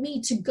order for me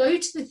to go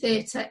to the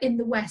theatre in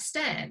the West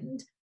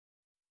End,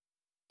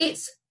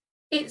 it's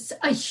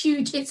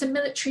a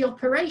military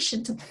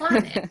operation to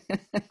plan it.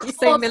 You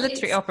say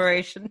military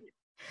operation.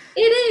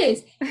 It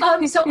is.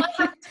 So I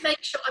have to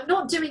make sure I'm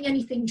not doing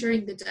anything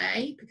during the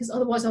day, because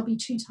otherwise I'll be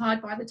too tired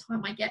by the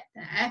time I get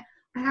there.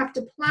 I have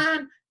to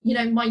plan,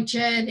 my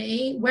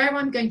journey, where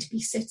I'm going to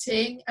be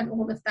sitting and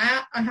all of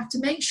that. I have to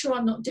make sure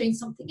I'm not doing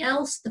something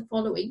else the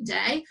following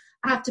day.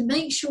 I have to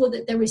make sure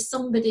that there is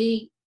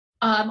somebody,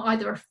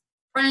 either a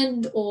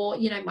friend or,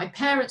 my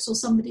parents or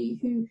somebody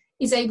who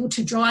is able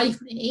to drive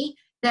me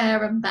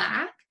there and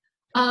back.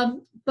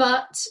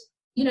 But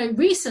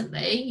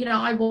recently,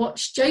 I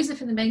watched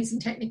Joseph and the Amazing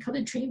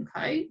Technicolor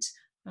Dreamcoat,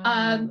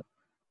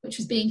 which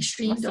was being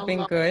streamed online.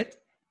 Must have been good.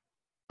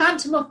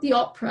 Phantom of the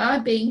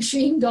Opera being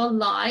streamed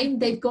online.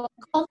 They've got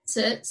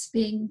concerts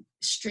being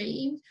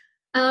streamed.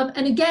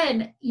 And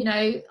again,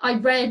 I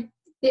read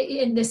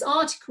in this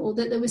article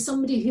that there was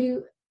somebody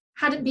who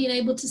hadn't been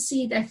able to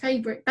see their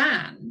favourite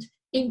band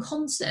in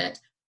concert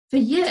for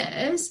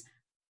years,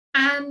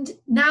 and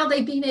now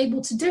they've been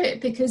able to do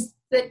it because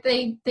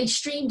they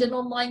streamed an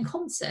online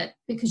concert,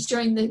 because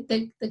during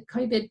the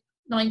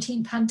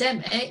COVID-19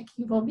 pandemic,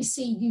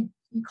 you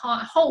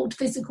can't hold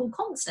physical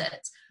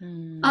concerts.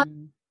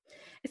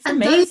 It's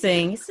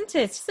amazing, isn't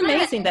it? It's just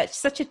amazing that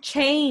such a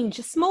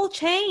small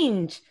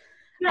change.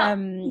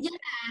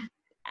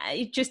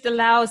 It just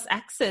allows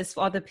access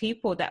for other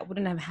people that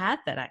wouldn't have had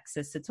that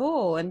access at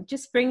all, and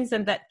just brings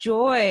them that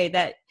joy,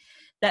 that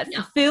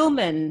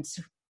fulfillment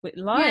with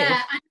life.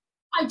 Yeah,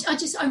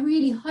 I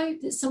really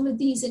hope that some of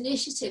these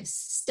initiatives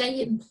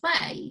stay in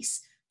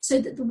place so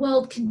that the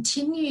world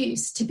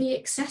continues to be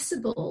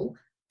accessible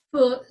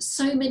for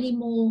so many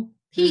more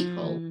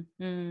people.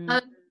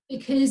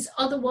 Because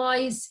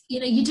otherwise,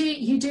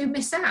 you do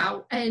miss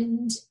out,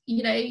 and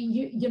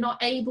you're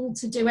not able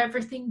to do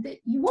everything that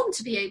you want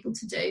to be able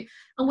to do.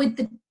 And with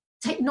the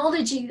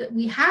technology that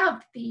we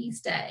have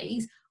these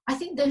days, I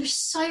think there's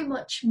so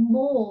much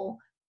more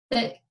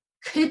that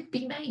could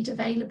be made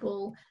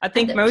available. I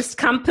think most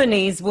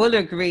companies will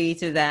agree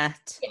to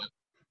that.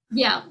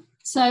 Yeah.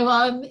 So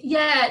I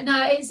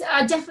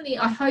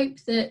hope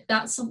that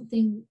that's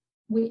something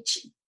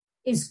which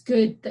is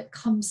good that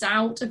comes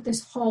out of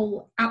this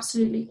whole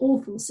absolutely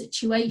awful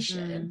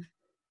situation,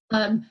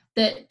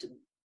 that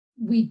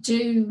we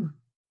do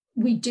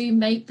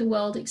make the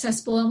world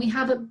accessible, and we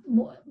have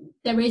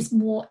there is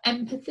more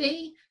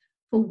empathy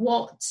for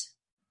what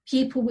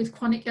people with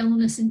chronic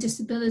illness and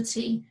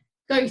disability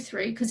go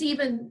through. Because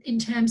even in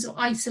terms of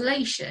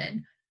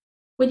isolation,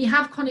 when you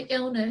have chronic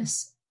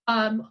illness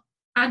and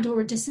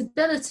or a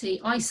disability,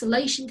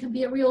 isolation can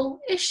be a real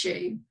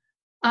issue.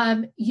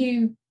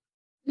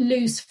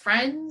 lose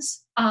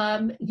friends.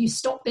 You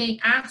stop being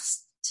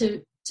asked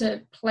to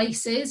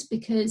places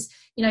because,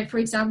 for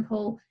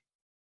example,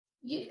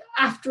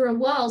 after a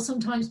while,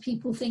 sometimes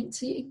people think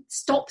to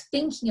stop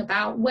thinking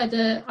about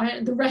whether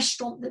the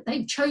restaurant that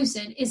they've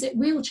chosen, is it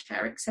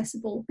wheelchair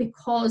accessible,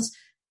 because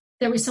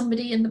there is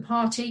somebody in the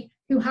party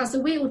who has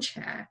a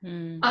wheelchair.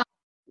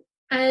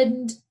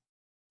 And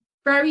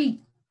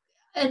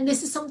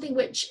this is something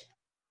which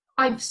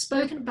I've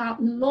spoken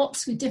about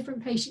lots with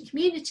different patient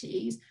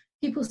communities.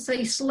 People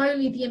say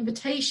slowly the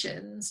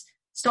invitations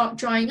start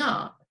drying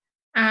up,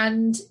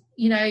 and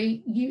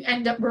you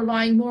end up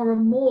relying more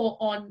and more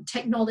on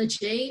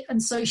technology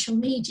and social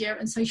media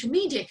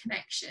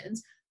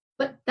connections,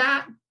 but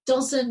that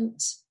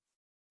doesn't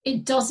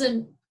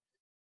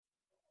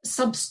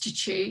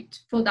substitute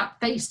for that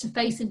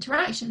face-to-face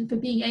interaction, for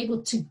being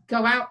able to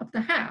go out of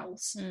the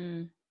house.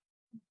 And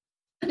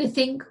I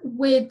think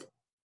with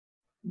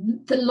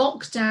the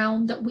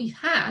lockdown that we've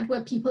had,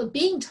 where people are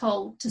being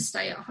told to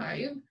stay at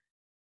home,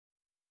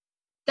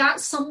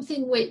 that's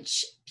something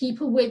which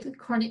people with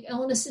chronic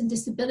illness and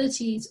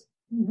disabilities,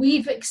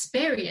 we've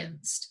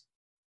experienced,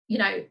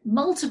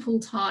 multiple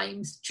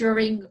times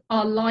during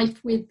our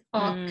life with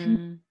our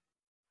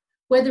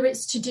whether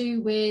it's to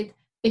do with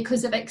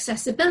because of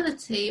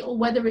accessibility, or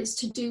whether it's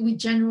to do with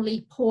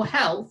generally poor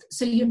health,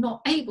 so you're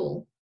not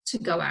able to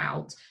go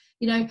out.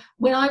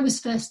 When I was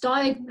first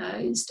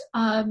diagnosed,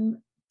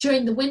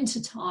 during the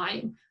winter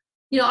time,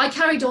 I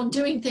carried on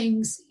doing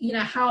things,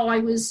 how I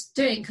was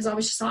doing, because I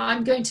was just like,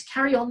 I'm going to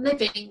carry on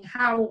living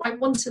how I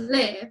want to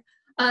live.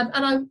 And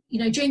I,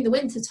 during the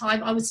winter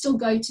time, I would still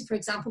go to, for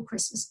example,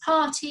 Christmas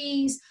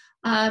parties.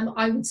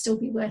 I would still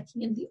be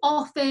working in the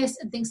office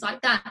and things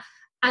like that.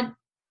 And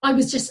I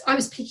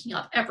was picking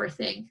up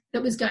everything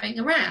that was going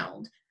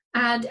around.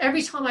 And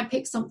every time I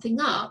picked something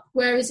up,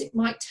 whereas it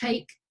might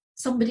take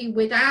somebody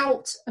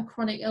without a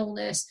chronic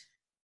illness,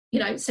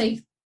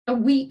 say a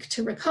week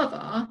to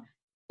recover,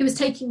 it was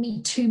taking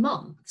me 2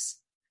 months.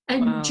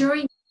 And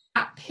during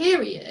that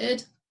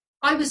period,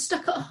 I was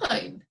stuck at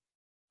home.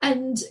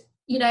 And,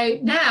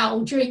 now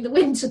during the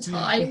winter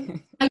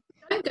time, I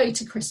don't go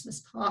to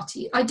Christmas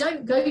party. I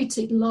don't go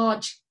to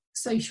large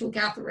social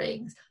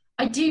gatherings.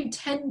 I do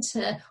tend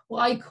to,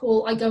 I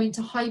go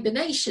into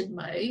hibernation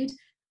mode,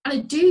 and I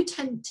do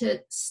tend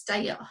to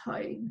stay at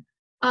home.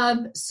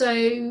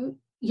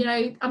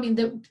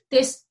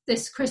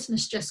 This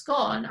Christmas just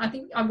gone, I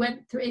think I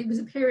went through, it was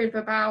a period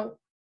of about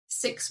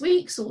 6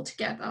 weeks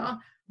altogether,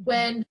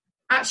 when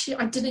actually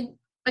I didn't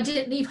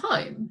leave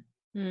home.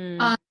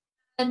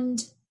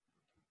 And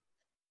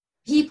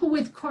people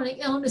with chronic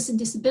illness and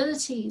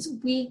disabilities,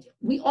 we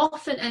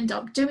often end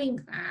up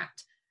doing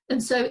that.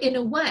 And so in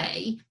a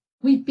way,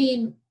 we've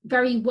been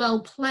very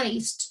well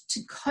placed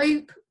to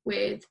cope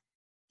with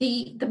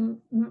the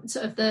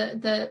sort of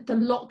the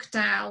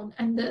lockdown,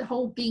 and the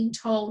whole being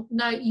told,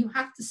 no, you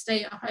have to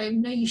stay at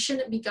home, no, you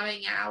shouldn't be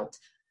going out,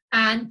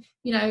 and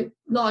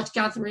large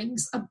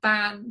gatherings are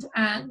banned,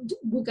 and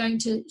we're going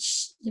to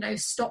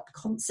stop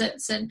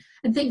concerts and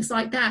things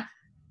like that.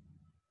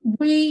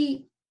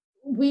 We've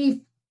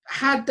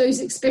had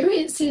those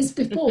experiences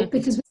before,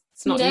 because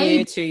it's not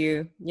new to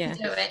you. Yeah.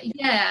 To do it.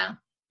 Yeah.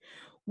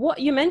 What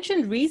you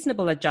mentioned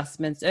reasonable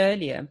adjustments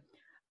earlier.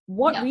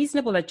 What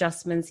reasonable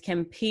adjustments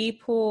can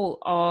people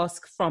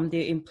ask from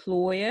their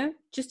employer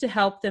just to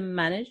help them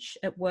manage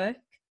at work?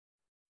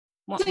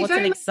 What's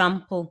an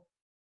example?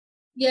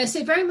 Yeah, so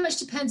it very much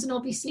depends on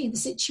obviously the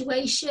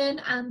situation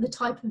and the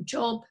type of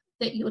job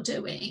that you're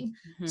doing.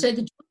 So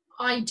the job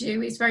I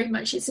do is very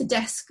much, it's a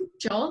desk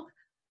job.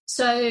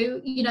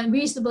 So,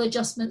 reasonable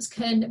adjustments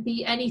can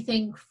be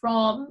anything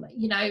from,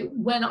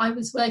 when I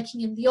was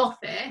working in the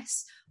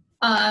office,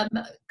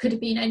 could have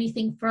been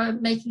anything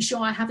from making sure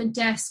I have a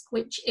desk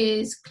which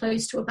is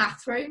close to a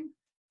bathroom.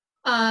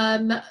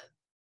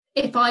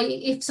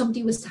 If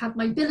somebody was to have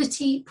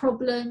mobility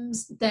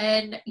problems,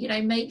 then,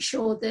 make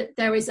sure that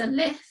there is a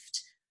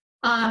lift,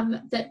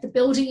 that the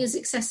building is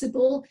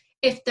accessible.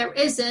 If there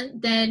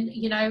isn't, then,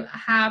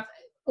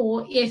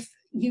 if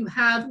you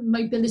have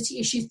mobility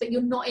issues, but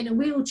you're not in a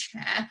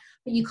wheelchair,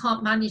 but you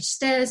can't manage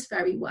stairs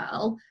very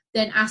well,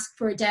 then ask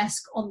for a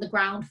desk on the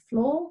ground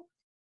floor.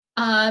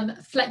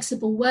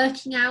 Flexible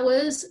working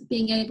hours,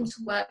 being able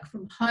to work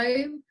from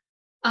home.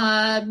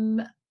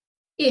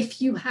 If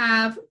you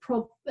have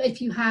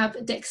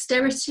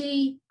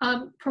dexterity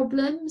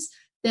problems,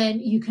 then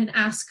you can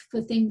ask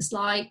for things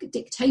like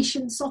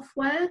dictation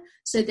software,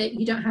 so that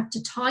you don't have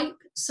to type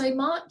so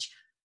much.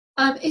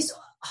 It's a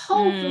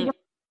whole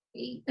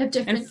variety of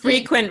different and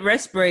frequent things.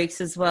 Rest breaks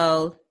as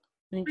well.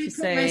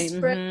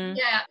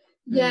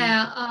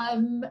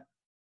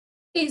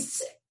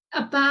 It's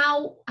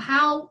about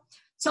how.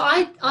 So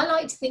I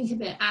like to think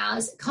of it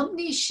as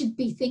companies should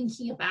be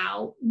thinking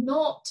about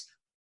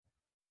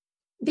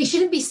they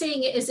shouldn't be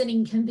seeing it as an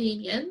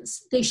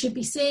inconvenience. They should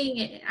be seeing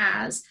it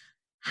as,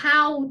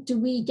 how do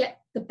we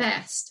get the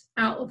best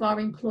out of our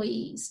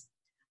employees?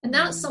 And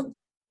that's something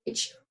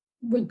which,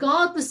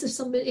 regardless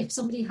of if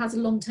somebody has a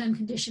long-term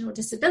condition or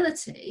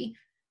disability,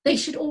 they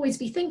should always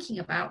be thinking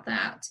about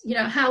that. You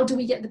know, how do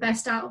we get the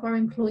best out of our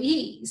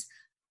employees?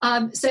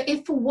 So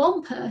if for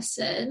one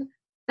person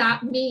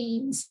that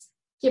means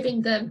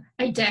giving them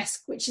a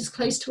desk which is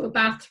close to a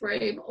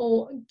bathroom,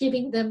 or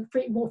giving them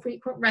more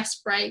frequent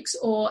rest breaks,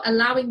 or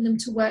allowing them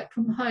to work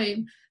from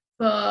home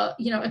for,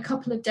 you know, a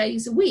couple of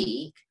days a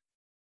week,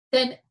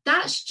 then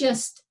that's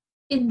just,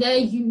 in their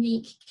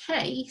unique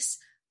case,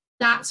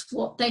 that's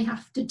what they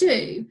have to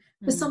do.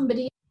 For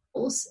somebody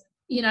else,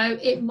 you know,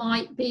 it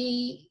might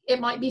be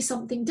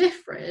something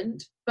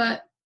different,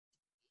 but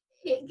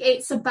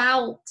it's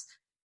about,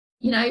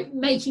 you know,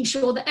 making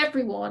sure that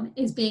everyone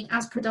is being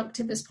as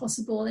productive as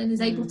possible and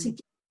is able to give,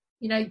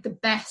 you know, the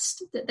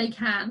best that they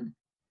can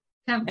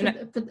for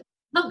the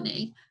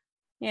company.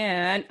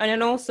 Yeah, and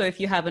then also if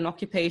they do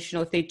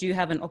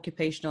have an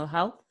occupational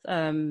health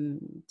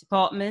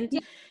department,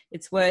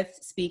 it's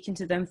worth speaking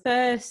to them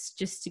first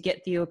just to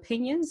get their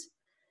opinions.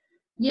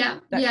 Yeah,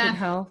 that could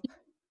help.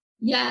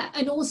 Yeah,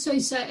 and also,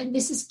 and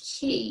this is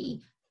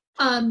key,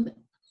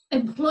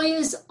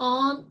 employers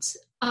aren't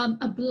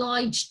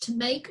obliged to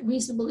make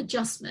reasonable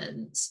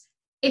adjustments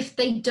if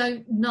they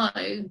don't know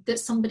that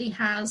somebody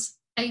has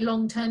a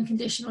long-term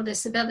condition or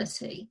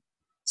disability.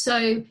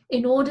 So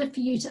in order for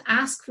you to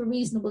ask for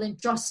reasonable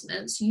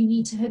adjustments, you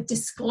need to have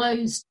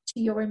disclosed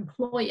to your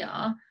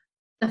employer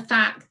the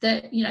fact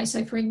that, you know, so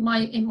in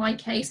my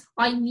case,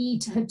 I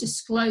need to have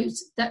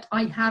disclosed that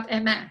I have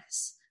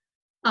MS.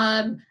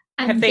 And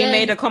have they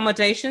made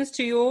accommodations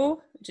to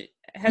your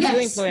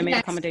employer made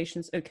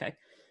accommodations? Okay.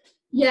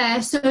 Yeah,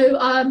 so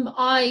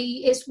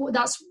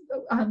that's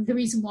the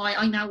reason why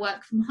I now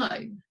work from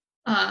home,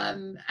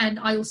 and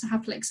I also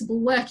have flexible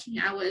working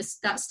hours.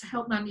 That's to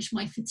help manage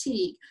my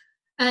fatigue.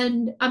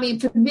 And I mean,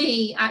 for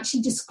me,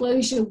 actually,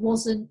 disclosure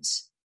wasn't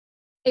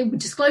a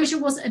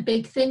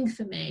big thing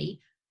for me,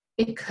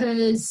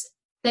 because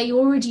they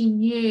already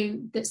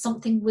knew that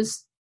something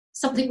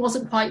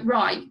wasn't quite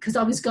right, because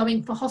I was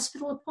going for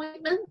hospital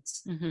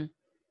appointments,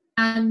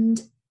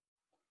 and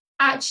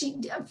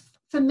actually,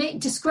 for me,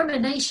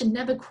 discrimination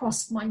never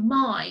crossed my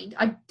mind.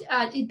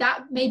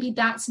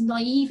 That's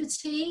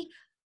naivety.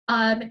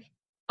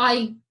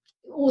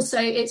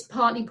 It's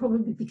partly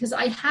probably because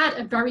I had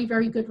a very,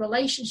 very good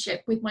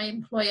relationship with my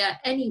employer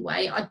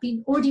anyway. I'd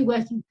been already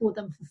working for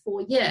them for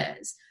 4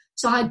 years.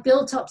 So I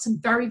built up some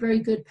very, very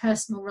good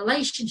personal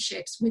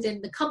relationships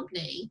within the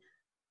company.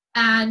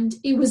 And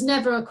it was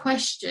never a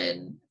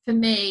question for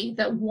me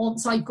that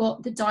once I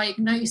got the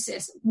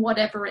diagnosis,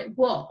 whatever it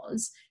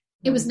was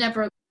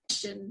never a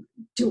question,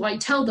 do I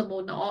tell them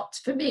or not?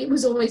 For me, it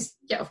was always,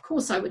 yeah, of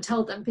course I would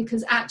tell them,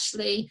 because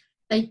actually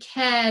they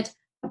cared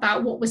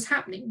about what was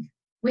happening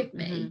with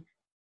me.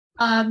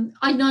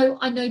 I know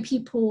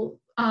people,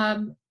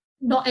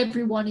 not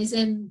everyone is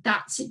in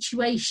that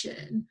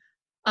situation.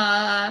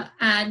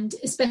 And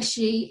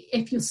especially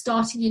if you're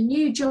starting a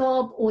new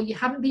job or you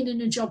haven't been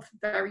in a job for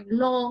very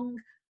long,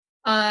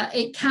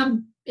 it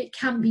can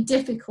be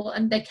difficult,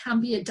 and there can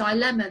be a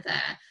dilemma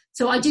there.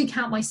 So I do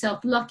count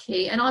myself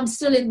lucky, and I'm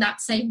still in that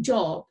same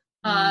job.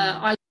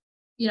 I've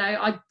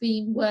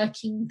been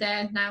working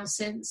there now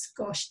since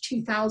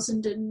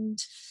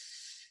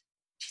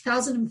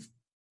 2004.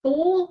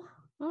 Oh,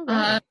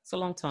 right. It's a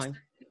long time.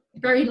 A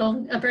very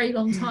long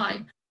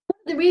time.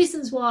 The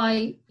reasons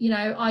why, you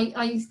know,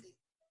 I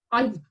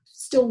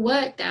still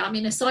work there, I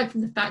mean, aside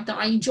from the fact that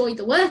I enjoy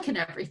the work and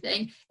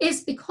everything,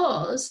 is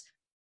because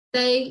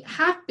they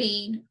have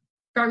been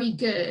very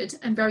good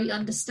and very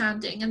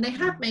understanding, and they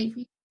have made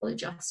reasonable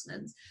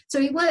adjustments. So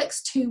it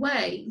works two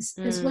ways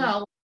as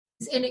well.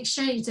 In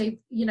exchange, they've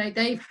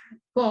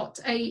got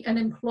an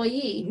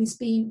employee who's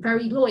been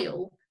very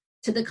loyal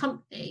to the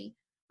company,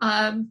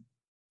 and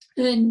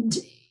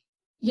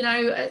you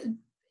know,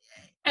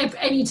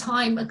 any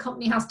time a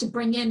company has to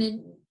bring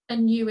in a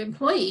new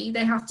employee,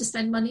 they have to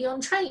spend money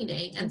on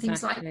training and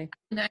things like that,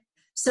 you know.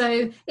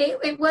 So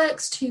it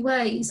works two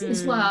ways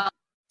as well.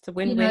 It's a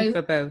win-win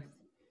for both.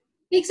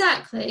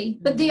 Exactly.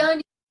 But the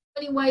only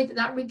way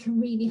that can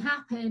really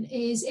happen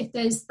is if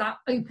there's that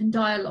open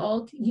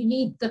dialogue. You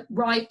need the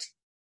right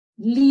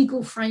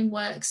legal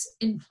frameworks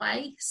in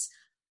place,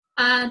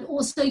 and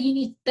also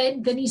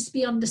there needs to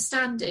be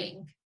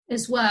understanding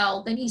as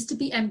well. There needs to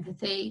be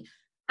empathy,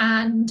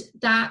 and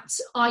that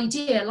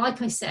idea,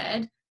 like I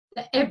said,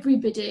 that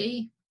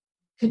everybody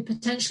could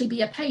potentially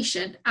be a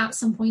patient at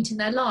some point in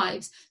their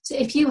lives. So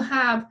if you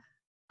happen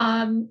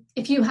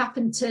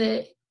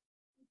to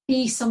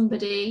be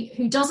somebody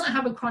who doesn't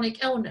have a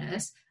chronic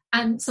illness,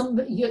 and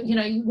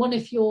one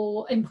of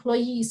your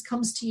employees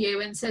comes to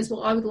you and says,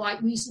 well, I would like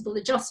reasonable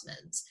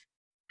adjustments,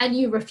 and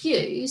you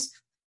refuse,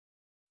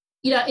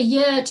 you know, a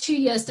year, 2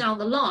 years down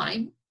the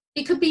line,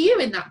 it could be you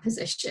in that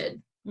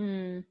position.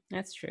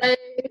 That's true. So,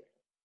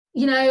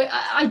 you know,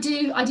 I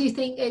do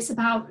think it's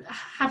about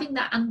having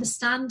that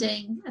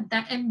understanding and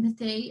that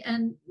empathy,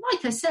 and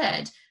like I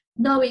said,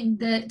 knowing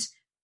that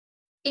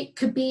it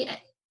could be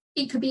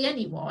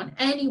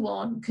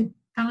anyone could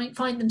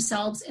find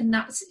themselves in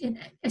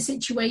a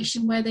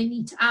situation where they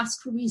need to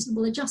ask for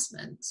reasonable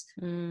adjustments.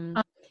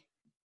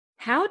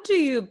 How do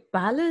you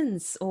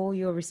balance all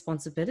your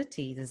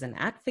responsibilities as an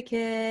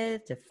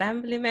advocate, a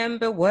family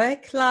member,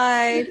 work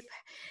life?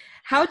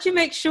 How do you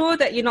make sure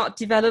that you're not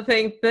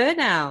developing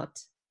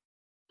burnout?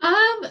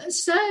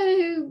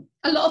 So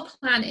a lot of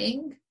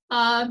planning.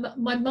 My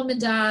mum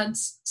and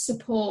dad's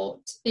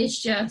support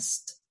is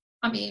just,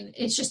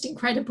 it's just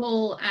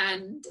incredible,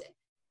 and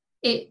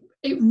it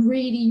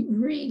really,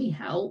 really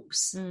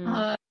helps.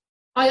 I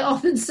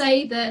often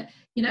say that,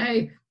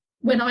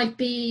 when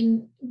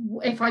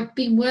if I've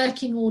been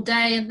working all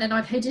day and then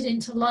I've headed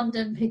into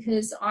London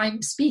because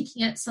I'm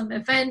speaking at some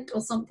event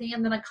or something,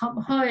 and then I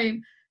come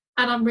home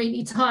and I'm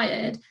really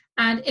tired,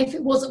 and if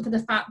it wasn't for the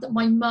fact that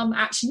my mum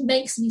actually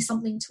makes me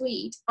something to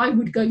eat, I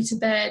would go to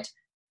bed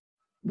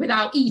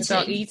without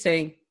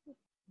eating.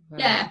 Wow.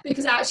 Yeah,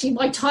 because actually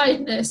my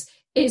tiredness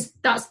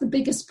that's the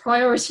biggest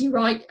priority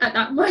right at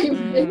that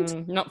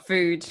moment. Not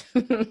food.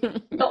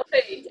 Not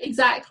food,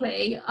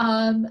 exactly.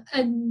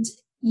 And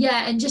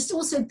just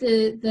also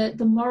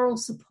the moral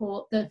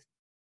support that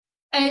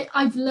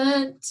I've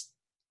learned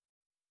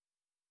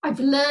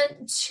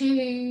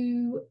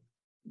to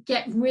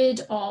get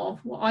rid of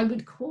what I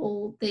would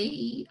call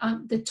the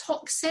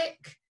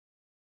toxic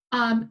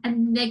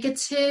and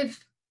negative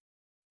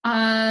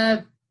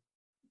vibes,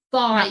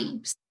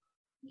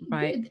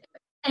 right?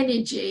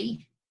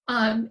 Energy.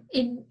 And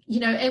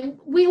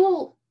we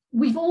all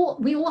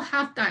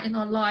have that in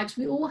our lives.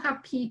 We all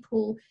have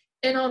people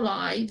in our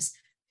lives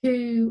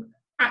who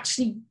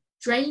actually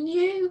drain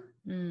you.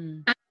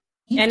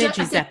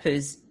 Energy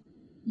zappers.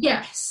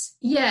 Yes,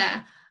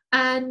 yeah.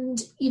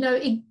 And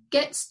it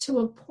gets to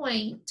a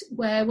point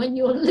where when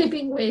you're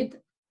living with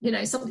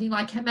something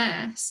like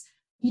MS,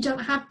 you don't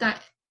have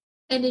that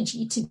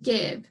energy to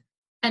give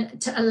and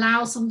to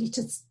allow somebody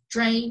to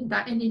drain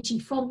that energy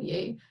from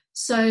you.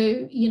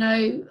 So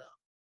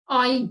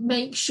I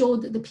make sure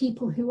that the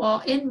people who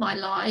are in my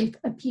life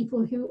are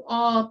people who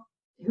are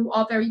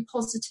very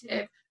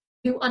positive,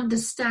 who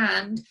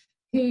understand,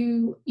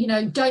 who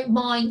don't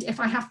mind if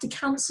I have to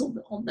cancel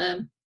on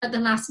them at the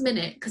last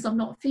minute because I'm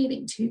not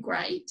feeling too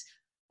great.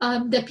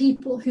 They're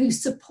people who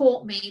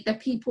support me. They're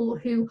people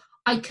who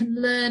I can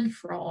learn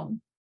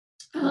from.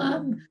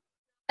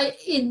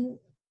 In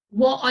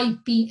what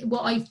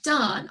I've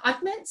done,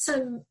 I've met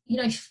some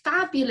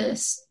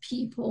fabulous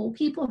people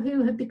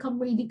who have become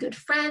really good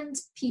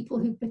friends, people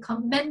who've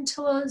become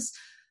mentors,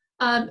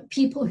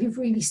 people who've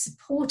really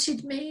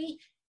supported me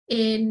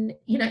in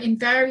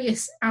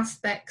various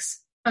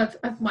aspects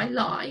of my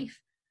life.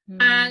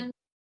 And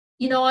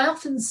I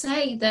often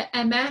say that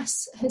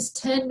MS has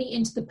turned me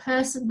into the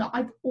person that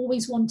I've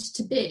always wanted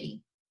to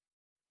be.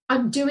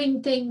 I'm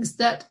doing things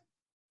that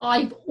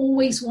I've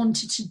always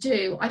wanted to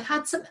do. I've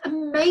had some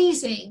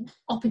amazing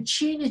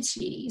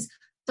opportunities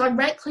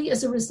directly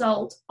as a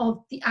result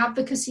of the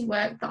advocacy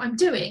work that I'm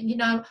doing.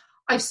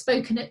 I've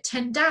spoken at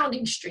 10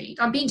 Downing Street.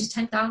 I've been to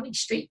 10 Downing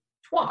Street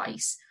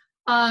twice.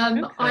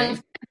 Okay. I've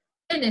met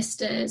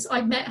ministers,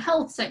 I've met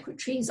health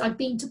secretaries, I've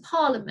been to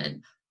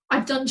Parliament,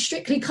 I've done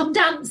Strictly Come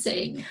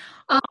Dancing.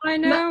 I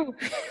know.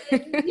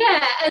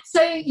 Yeah, and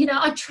so,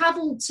 I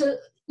travelled to,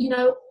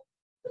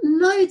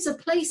 loads of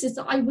places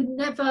that I would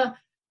never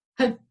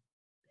have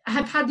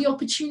had the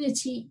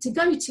opportunity to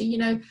go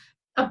to.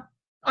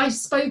 I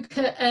spoke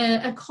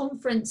at a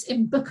conference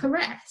in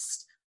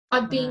Bucharest.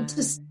 I've been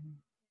to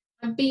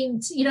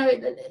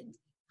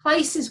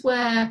places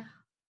where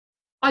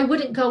I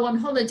wouldn't go on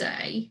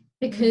holiday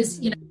because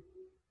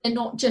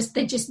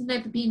they've just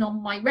never been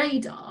on my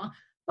radar.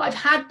 But I've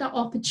had that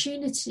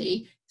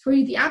opportunity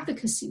through the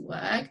advocacy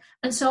work,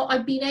 and so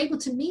I've been able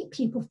to meet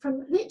people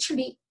from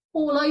literally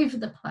all over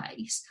the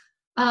place.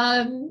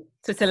 So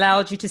it's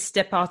allowed you to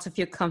step out of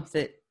your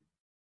comfort.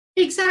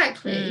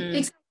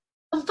 Exactly.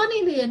 And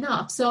funnily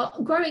enough, so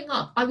growing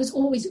up, I was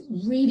always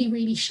really,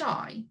 really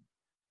shy.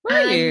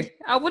 Were you?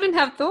 I wouldn't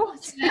have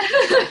thought.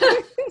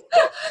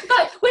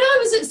 But when I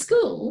was at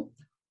school,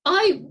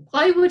 I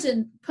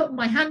wouldn't put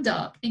my hand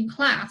up in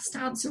class to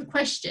answer a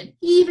question,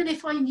 even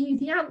if I knew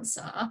the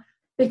answer,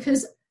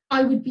 because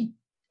I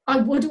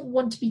wouldn't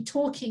want to be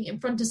talking in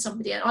front of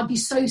somebody, and I'd be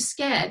so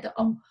scared that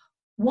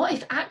what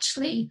if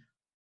actually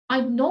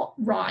I'm not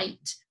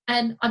right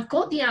and I've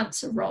got the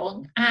answer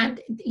wrong?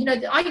 And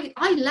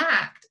I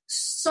lacked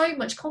so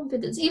much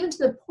confidence, even to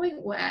the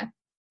point where,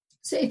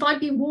 so if I'd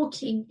been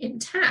walking in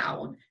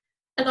town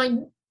and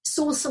I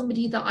saw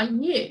somebody that I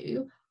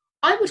knew,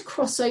 I would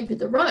cross over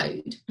the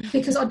road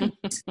because I'd be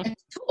scared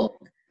to talk.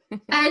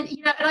 And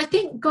and I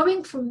think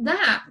going from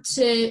that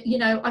to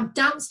I've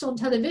danced on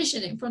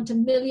television in front of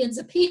millions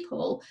of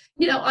people.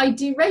 I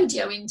do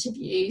radio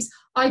interviews.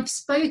 I've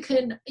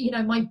spoken.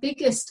 My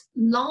biggest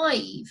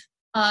live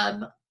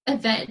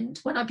event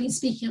when I've been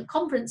speaking at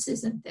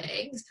conferences and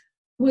things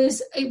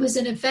was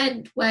an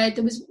event where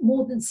there was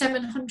more than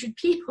 700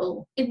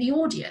 people in the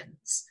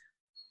audience.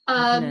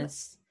 I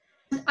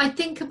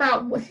think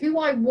about who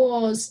I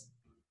was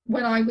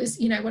when I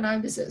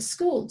was at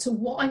school to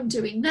what I'm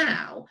doing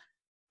now.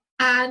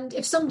 And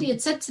if somebody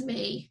had said to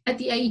me at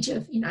the age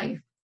of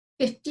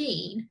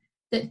 15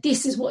 that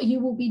this is what you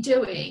will be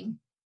doing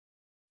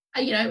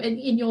you know,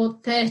 in your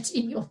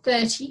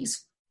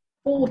 30s,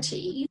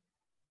 40s,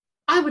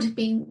 I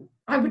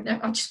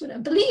just wouldn't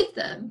have believed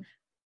them.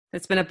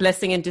 It's been a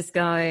blessing in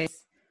disguise.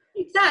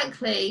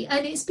 Exactly.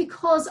 And it's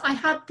because I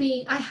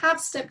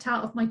have stepped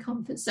out of my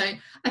comfort zone.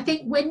 I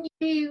think when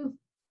you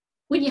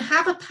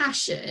have a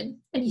passion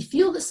and you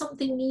feel that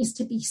something needs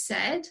to be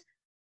said,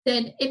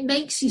 then it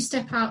makes you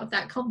step out of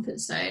that comfort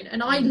zone.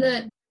 And I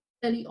learned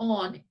early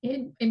on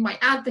in my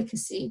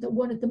advocacy that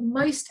one of the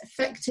most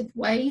effective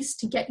ways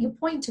to get your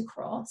point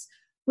across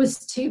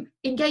was to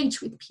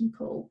engage with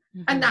people.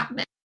 And that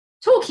meant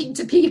talking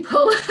to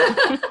people.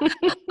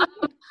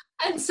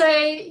 And so,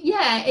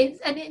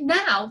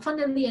 now,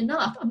 funnily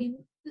enough, I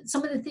mean,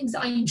 some of the things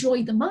that I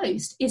enjoy the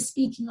most is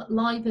speaking at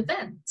live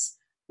events,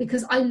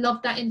 because I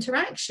love that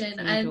interaction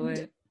and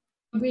I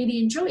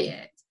really enjoy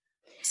it.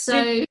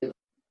 So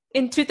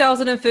in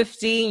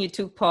 2015, you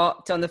took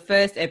part on the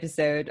first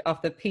episode of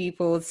the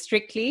People's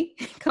Strictly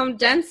Come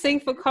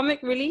Dancing for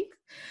Comic Relief.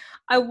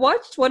 I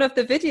watched one of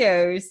the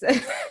videos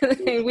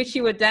in which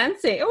you were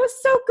dancing. It was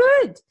so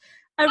good.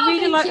 I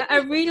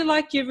really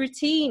like your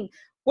routine.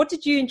 What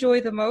did you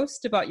enjoy the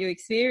most about your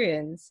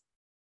experience?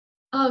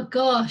 Oh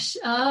gosh.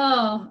 You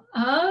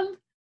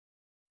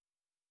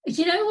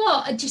know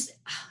what? Just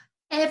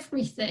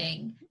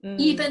everything.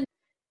 Even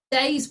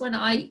days when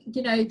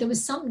there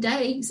was some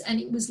days and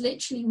it was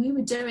literally, we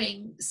were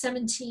doing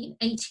 17,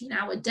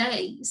 18-hour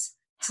days.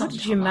 How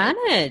did you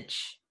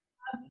manage?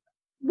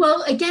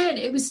 Well, again,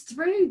 it was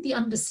through the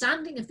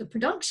understanding of the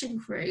production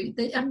crew,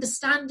 the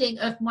understanding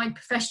of my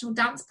professional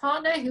dance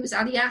partner, who was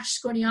Aliash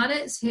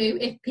Skonianets, who,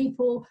 if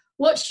people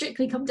watch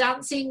Strictly Come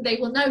Dancing, they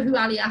will know who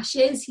Aliash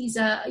is. He's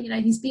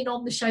been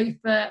on the show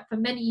for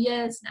many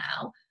years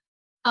now.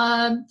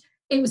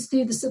 It was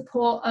through the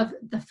support of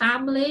the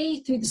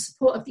family, through the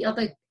support of the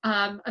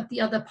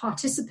other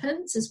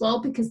participants as well,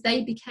 because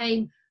they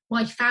became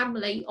my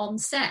family on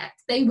set.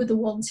 They were the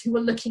ones who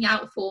were looking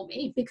out for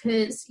me,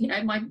 because, you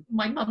know, my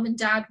mum and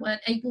dad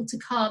weren't able to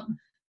come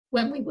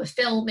when we were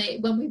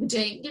filming, when we were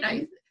doing, you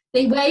know,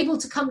 they were able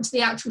to come to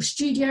the actual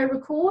studio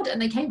record, and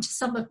they came to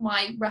some of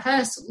my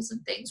rehearsals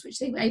and things, which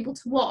they were able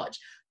to watch.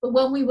 But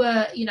when we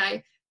were, you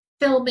know,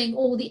 filming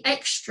all the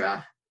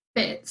extra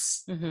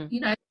bits,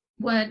 you know,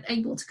 weren't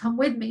able to come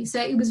with me.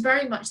 So it was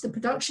very much the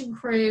production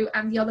crew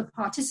and the other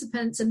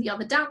participants and the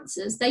other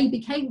dancers. They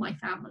became my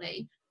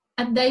family.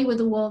 And they were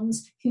the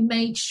ones who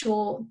made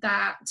sure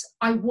that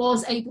I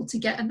was able to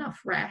get enough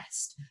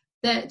rest,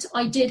 that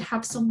I did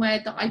have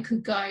somewhere that I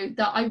could go,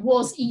 that I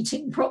was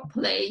eating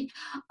properly,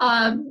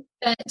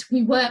 that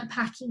we weren't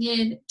packing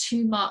in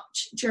too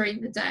much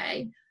during the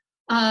day.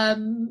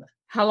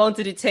 How long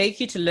did it take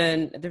you to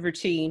learn the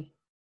routine?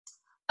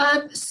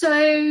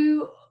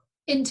 So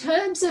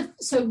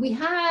we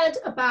had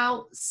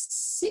about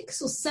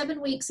 6 or 7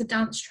 weeks of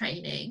dance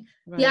training.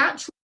 Right. The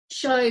actual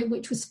show,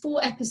 which was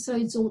 4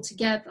 episodes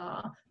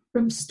altogether,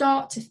 from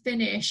start to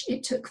finish,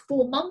 it took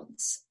 4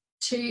 months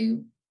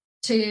to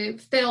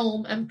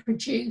film and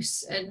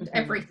produce and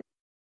everything.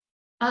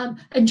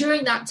 And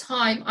during that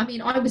time, I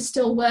mean, I was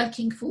still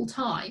working full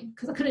time,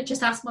 because I couldn't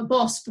just ask my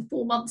boss for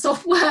 4 months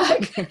off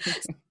work.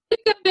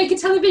 to make a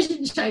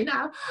television show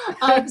now. So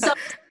I was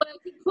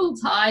working full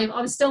time.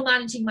 I was still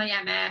managing my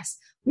MS.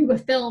 We were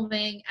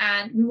filming,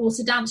 and we were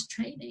also dance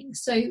training.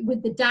 So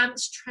with the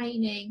dance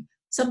training,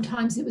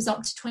 sometimes it was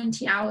up to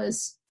 20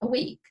 hours a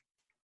week.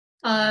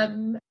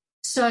 But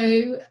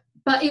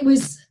it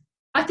was,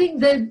 I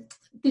think the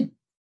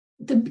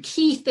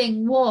key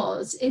thing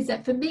is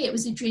that for me, it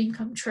was a dream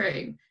come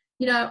true.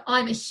 You know,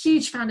 I'm a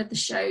huge fan of the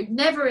show.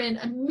 Never in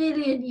a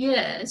million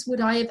years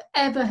would I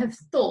ever have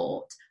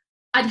thought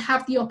I'd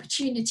have the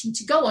opportunity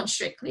to go on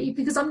Strictly,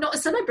 because I'm not a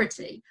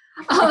celebrity.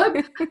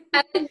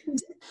 And,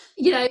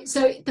 you know,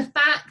 so the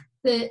fact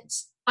that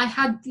I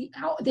had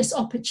this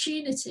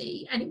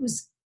opportunity, and it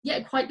was,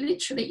 quite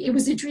literally, it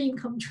was a dream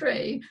come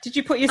true. Did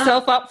you put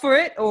yourself up for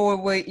it, or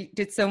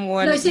did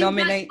someone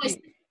nominate you?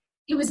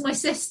 It was my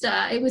sister.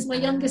 It was my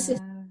younger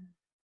sister,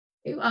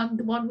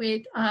 the one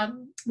with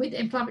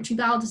inflammatory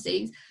bowel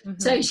disease. Mm-hmm.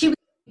 So she was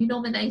who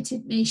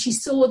nominated me. She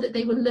saw that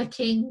they were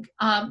looking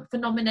for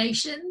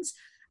nominations,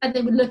 and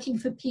they were looking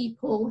for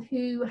people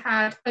who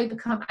had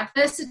overcome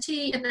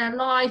adversity in their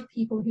life,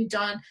 people who'd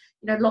done,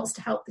 you know, lots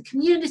to help the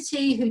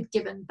community, who'd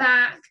given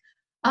back.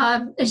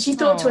 And she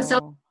thought to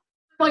herself, oh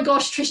my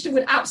gosh, Tristan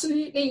would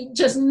absolutely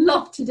just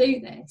love to do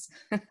this.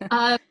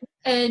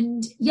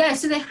 And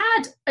so they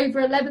had over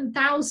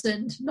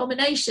 11,000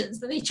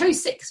 nominations, and they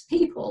chose 6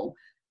 people.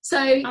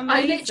 So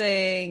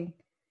amazing.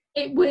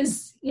 It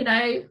was, you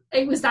know,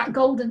 it was that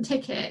golden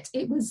ticket.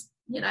 It was,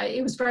 you know,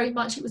 it was very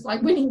much, it was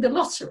like winning the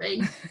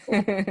lottery.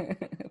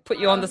 Put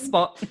you on the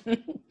spot.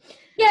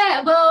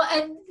 Well,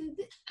 and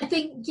I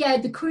think,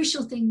 the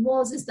crucial thing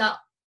is that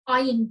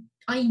I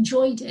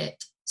enjoyed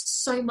it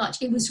so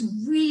much. It was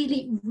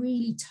really,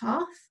 really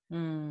tough.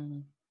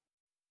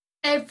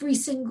 Every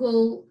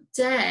single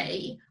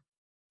day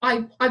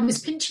I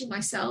was pinching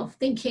myself,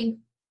 thinking,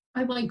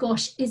 oh my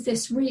gosh, is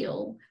this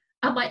real?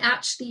 am I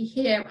actually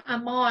here?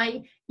 Am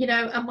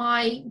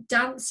I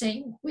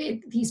dancing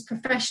with these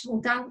professional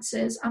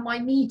dancers? Am I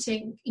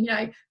meeting,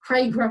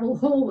 Craig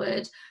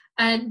Revel-Horwood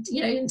and,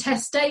 and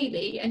Tess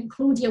Daly and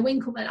Claudia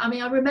Winkleman? I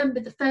mean, I remember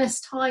the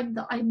first time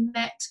that I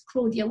met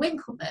Claudia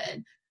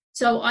Winkleman.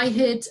 So I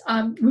had,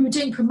 we were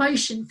doing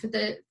promotion for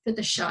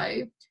the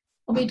show,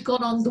 and we'd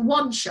gone on the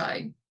One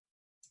show.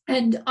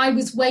 And I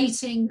was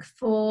waiting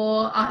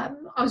for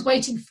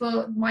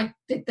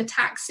the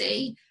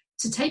taxi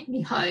to take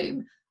me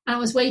home. And I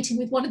was waiting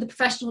with one of the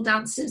professional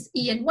dancers,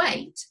 Ian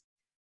Waite.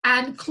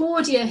 And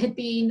Claudia had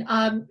been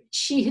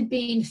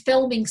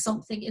filming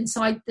something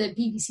inside the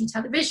BBC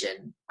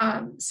television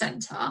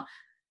centre.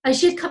 And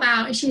she had come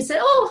out and she had said,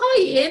 "Oh,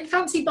 hi Ian,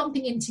 fancy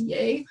bumping into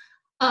you."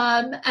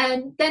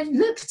 And then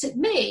looked at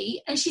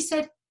me and she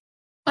said,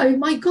 "Oh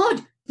my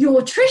God,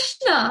 you're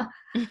Trishna."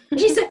 And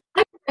she said,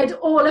 "I've read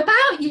all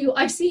about you.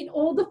 I've seen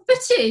all the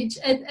footage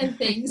and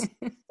things."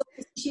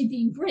 She'd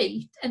been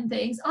briefed and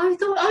things. I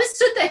was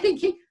stood there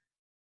thinking,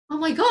 "Oh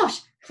my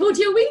gosh,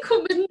 Claudia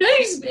Winkleman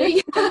knows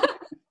me."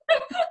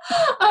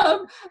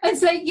 And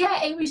so,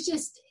 it was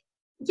just,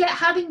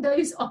 having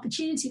those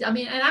opportunities. I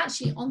mean, and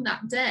actually on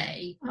that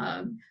day,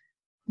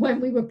 when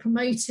we were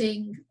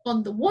promoting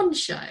on the One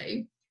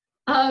show,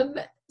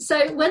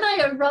 so when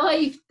I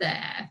arrived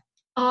there,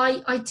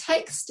 I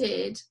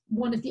texted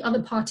one of the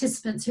other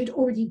participants who'd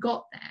already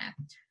got there.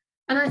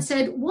 And I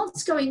said,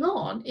 "What's going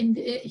on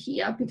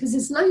here?" Because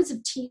there's loads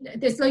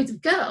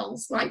of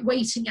girls like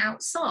waiting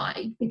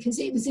outside, because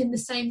it was in the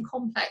same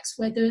complex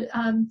where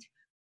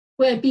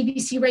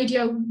BBC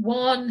Radio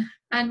 1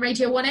 and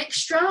Radio 1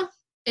 Extra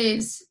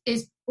is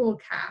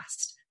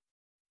broadcast.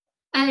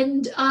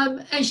 And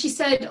she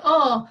said,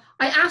 "Oh,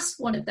 I asked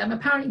one of them.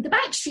 Apparently, the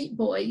Backstreet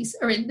Boys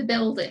are in the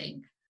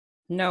building."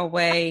 No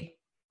way.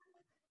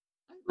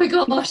 Oh my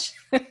gosh.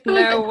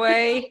 No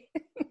way.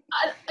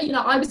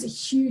 I was a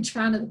huge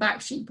fan of the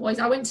Backstreet Boys.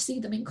 I went to see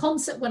them in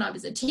concert when I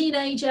was a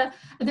teenager.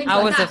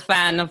 I was a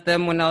fan of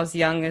them when I was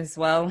young as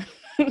well.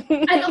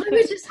 And I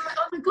was just like,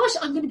 "Oh my gosh,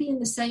 I'm going to be in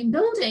the same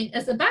building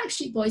as the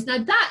Backstreet Boys." Now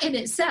that in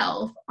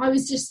itself, I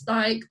was just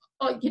like,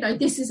 "Oh,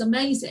 this is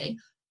amazing."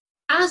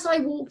 As I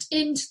walked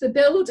into the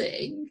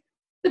building,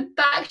 the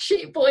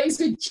Backstreet Boys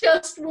were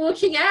just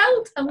walking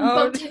out, and we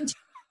bumped into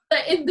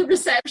in the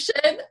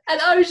reception,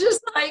 and I was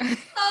just like,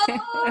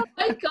 "Oh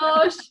my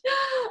gosh."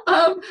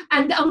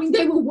 And I mean,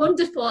 they were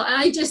wonderful,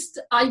 and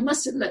I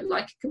must have looked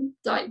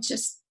like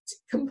just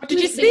completely.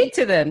 Did you speak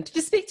to them? Did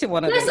you speak to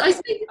one of them?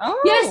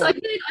 Yes, I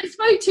did. I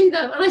spoke to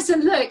them, and I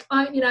said, "Look,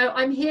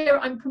 I'm here.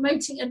 I'm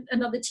promoting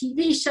another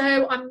TV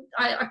show.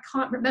 I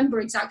can't remember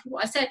exactly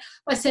what I said,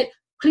 but I said,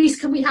 'Please,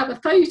 can we have a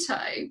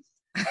photo?'"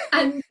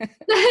 And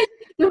then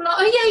they were like,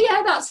 "Oh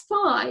yeah, that's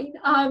fine."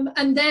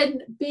 And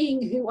then,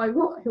 being who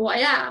I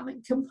am,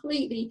 and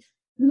completely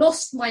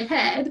lost my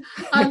head.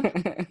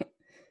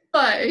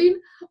 Phone,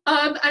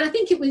 and I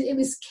think it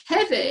was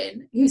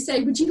Kevin who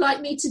said, "Would you like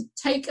me to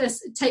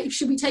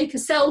should we take a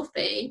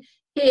selfie?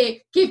 Here,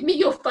 give me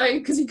your phone,"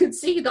 because he could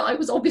see that I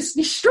was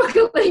obviously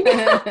struggling.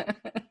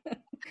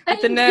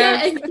 The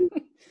nerves.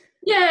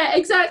 Yeah,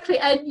 exactly.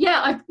 And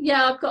I've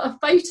got a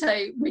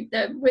photo with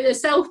them, with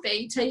a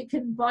selfie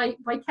taken by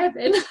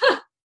Kevin.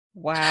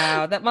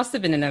 Wow, that must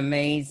have been an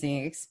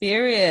amazing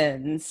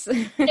experience.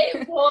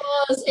 It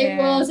was,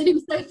 and it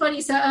was so funny.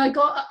 So I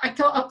got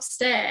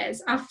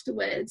upstairs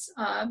afterwards,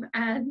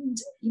 and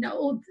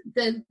all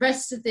the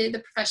rest of the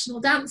professional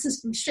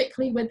dancers from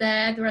Strictly were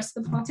there. The rest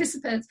of the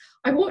participants.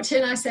 I walked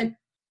in, and I said,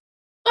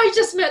 "I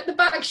just met the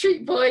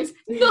Backstreet Boys.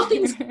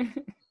 Nothing's." And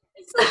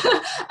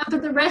for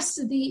the rest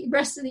of the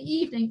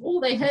evening, all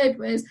they heard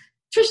was,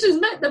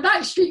 "Trishna's met the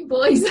Backstreet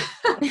Boys."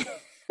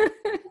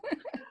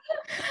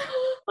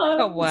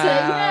 Oh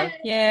wow.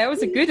 So, it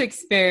was a good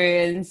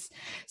experience.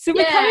 So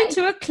we're coming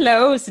to a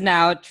close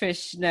now,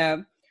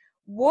 Trishna.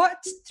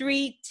 What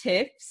 3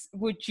 tips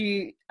would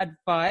you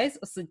advise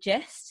or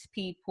suggest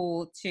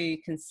people to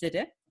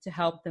consider to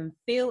help them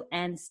feel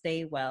and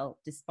stay well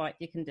despite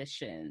your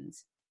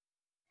conditions?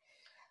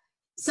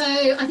 So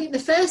I think the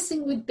first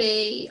thing would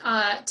be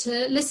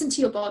to listen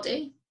to your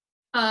body,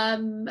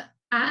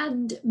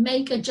 and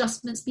make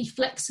adjustments, be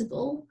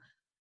flexible.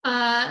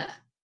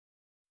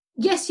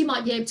 Yes, you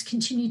might be able to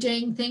continue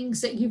doing things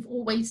that you've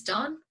always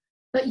done,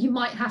 but you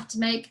might have to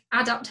make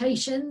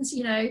adaptations,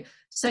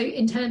 So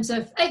in terms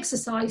of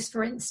exercise,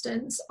 for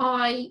instance,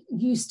 I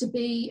used to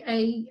be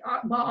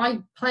I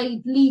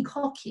played league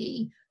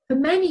hockey for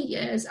many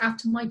years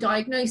after my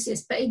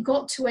diagnosis, but it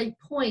got to a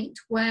point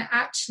where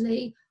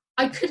actually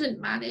I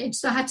couldn't manage,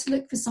 so I had to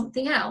look for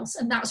something else,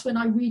 and that's when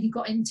I really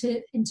got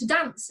into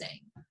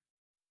dancing.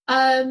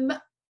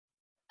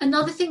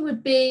 Another thing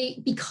would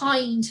be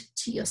kind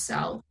to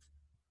yourself.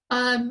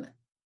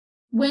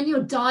 When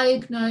you're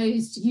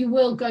diagnosed, you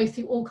will go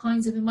through all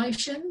kinds of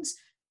emotions.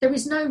 There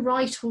is no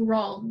right or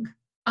wrong.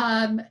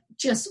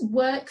 Just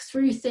work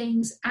through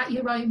things at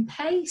your own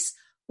pace,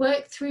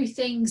 work through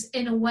things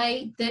in a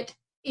way that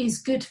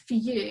is good for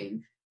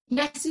you.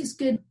 Yes, it's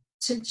good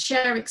to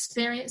share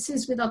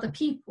experiences with other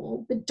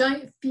people, but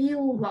don't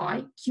feel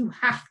like you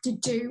have to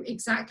do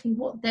exactly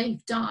what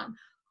they've done.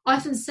 I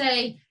often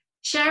say,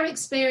 share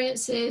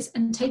experiences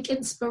and take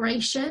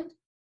inspiration,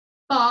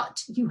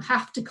 but you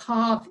have to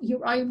carve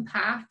your own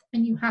path,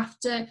 and you have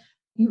to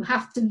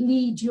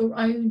lead your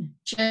own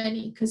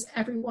journey, because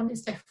everyone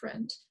is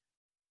different.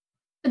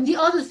 And the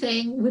other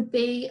thing would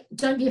be,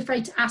 don't be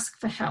afraid to ask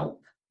for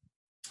help.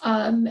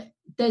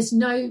 There's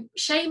no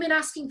shame in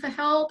asking for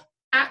help.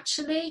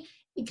 Actually,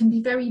 it can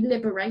be very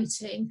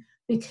liberating,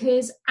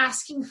 because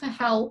asking for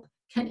help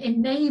can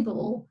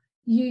enable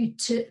you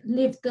to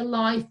live the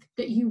life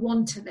that you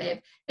want to live.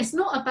 It's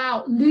not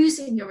about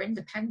losing your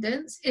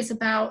independence. It's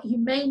about, you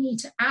may need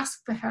to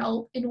ask for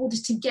help in order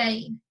to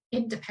gain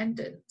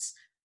independence.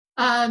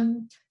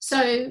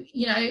 So,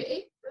 you know,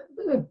 a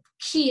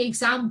key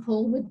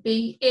example would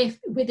be, if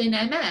within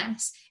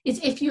MS,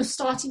 is if you're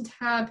starting to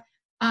have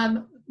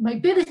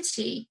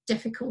mobility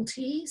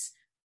difficulties,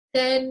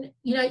 then,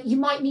 you know, you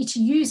might need to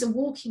use a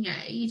walking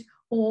aid,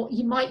 or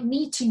you might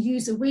need to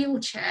use a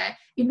wheelchair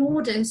in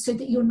order so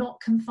that you're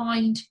not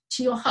confined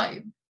to your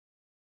home.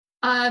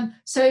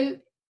 So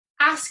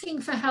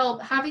asking for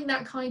help, having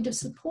that kind of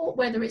support,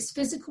 whether it's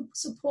physical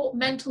support,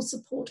 mental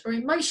support, or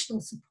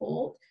emotional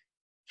support,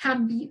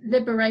 can be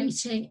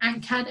liberating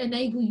and can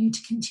enable you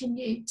to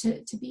continue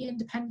to be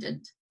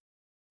independent.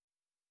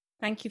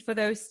 Thank you for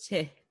those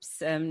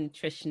tips,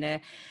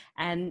 Trishna.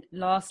 And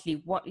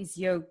lastly, what is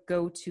your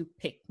go-to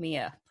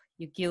pick-me-up,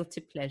 your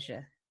guilty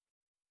pleasure?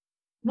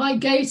 My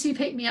go-to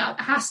pick-me-up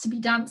has to be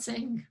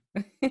dancing.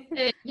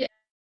 Yeah.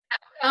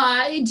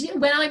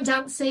 When I'm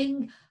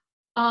dancing,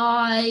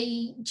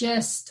 I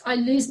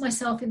lose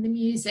myself in the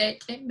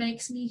music. It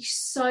makes me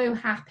so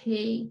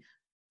happy.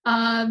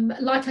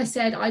 Like I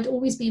said, I'd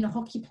always been a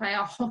hockey player.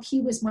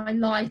 Hockey was my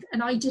life,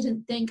 and I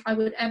didn't think I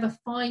would ever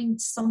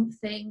find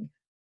something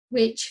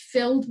which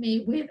filled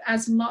me with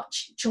as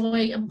much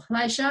joy and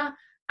pleasure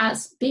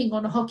as being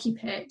on a hockey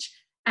pitch.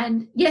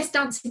 And yes,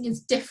 dancing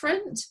is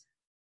different,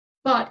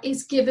 but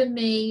it's given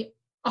me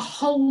a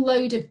whole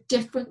load of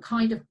different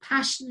kind of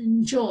passion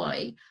and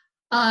joy.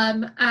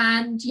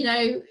 And, you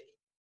know,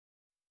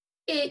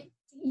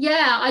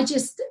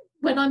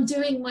 when I'm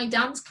doing my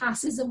dance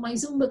classes and my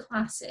Zumba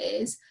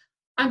classes,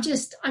 I'm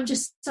just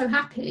so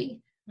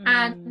happy.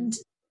 And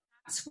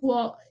that's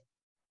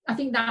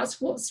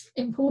what's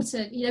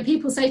important. You know,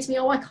 people say to me,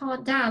 oh, I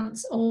can't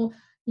dance, or,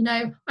 you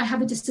know, I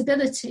have a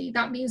disability,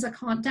 that means I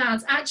can't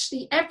dance.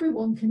 Actually,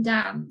 everyone can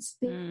dance,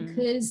 because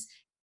it's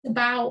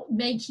about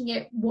making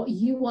it what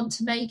you want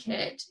to make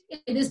it.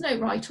 It is no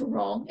right or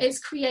wrong. It's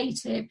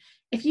creative.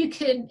 If you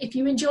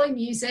enjoy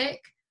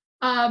music,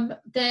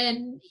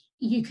 then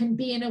you can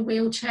be in a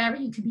wheelchair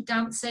and you can be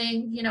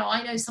dancing. You know,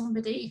 I know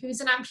somebody who's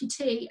an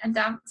amputee and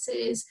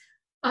dances.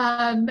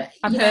 I've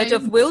heard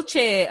of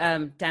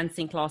wheelchair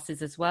dancing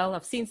classes as well.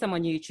 I've seen some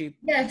on YouTube.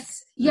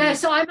 Yes. Yeah.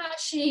 So I'm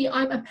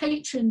a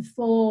patron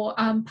for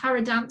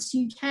Paradance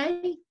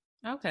UK.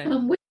 Okay.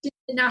 Which is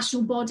the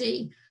national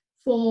body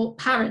for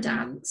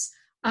Paradance.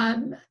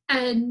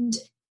 And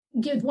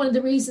one of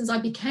the reasons I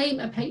became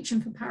a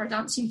patron for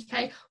Paradance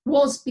UK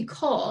was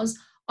because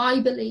I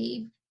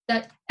believe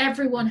that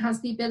everyone has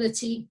the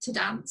ability to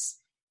dance.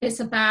 It's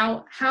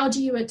about, how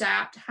do you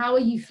adapt? How are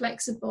you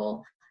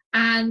flexible?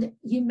 And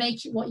you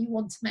make it what you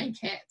want to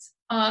make it.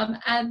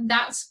 And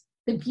that's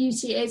the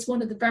beauty. It's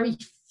one of the very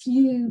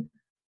few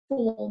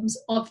forms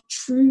of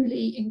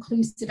truly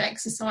inclusive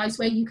exercise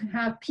where you can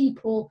have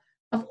people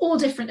of all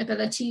different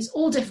abilities,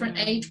 all different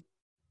age,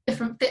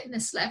 different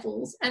fitness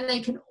levels, and they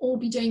can all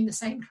be doing the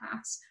same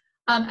class.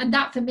 And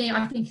that, for me,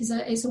 I think is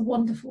a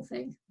wonderful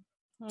thing.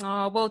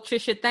 Oh, well,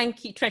 Trishna,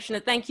 thank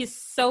you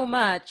so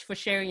much for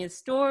sharing your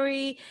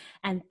story,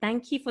 and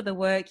thank you for the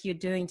work you're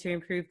doing to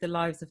improve the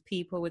lives of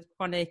people with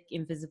chronic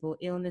invisible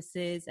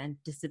illnesses and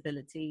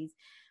disabilities.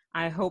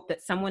 I hope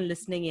that someone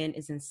listening in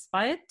is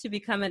inspired to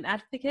become an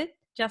advocate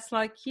just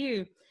like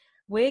you.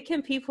 Where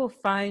can people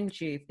find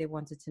you if they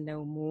wanted to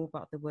know more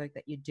about the work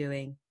that you're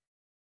doing?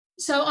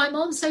 So I'm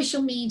on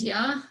social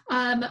media.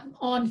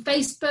 On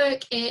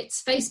Facebook,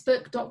 it's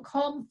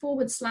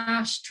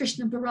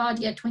facebook.com/Trishna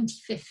Baradia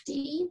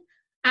 2015.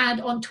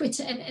 And on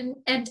Twitter and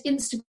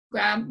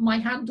Instagram, my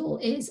handle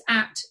is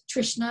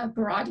 @Trishna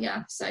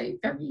Baradia. So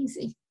very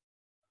easy.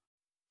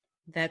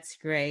 That's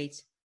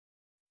great.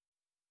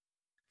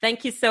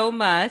 Thank you so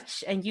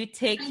much. And you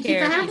take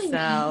care of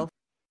yourself.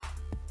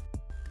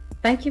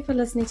 Thank you for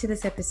listening to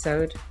this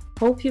episode.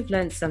 Hope you've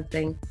learned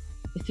something.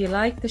 If you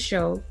like the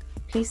show,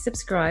 please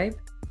subscribe,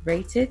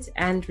 rate it,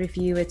 and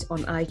review it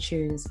on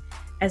iTunes,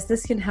 as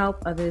this can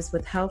help others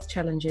with health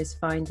challenges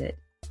find it.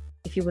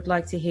 If you would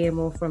like to hear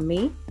more from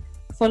me,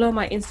 follow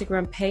my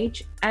Instagram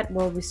page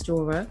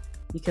 @WellRestorer.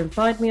 You can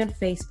find me on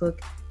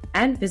Facebook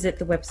and visit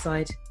the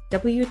website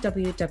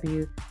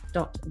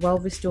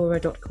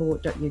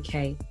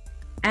www.wellrestorer.co.uk.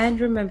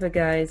 And remember,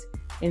 guys,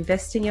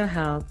 invest in your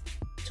health.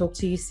 Talk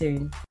to you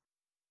soon.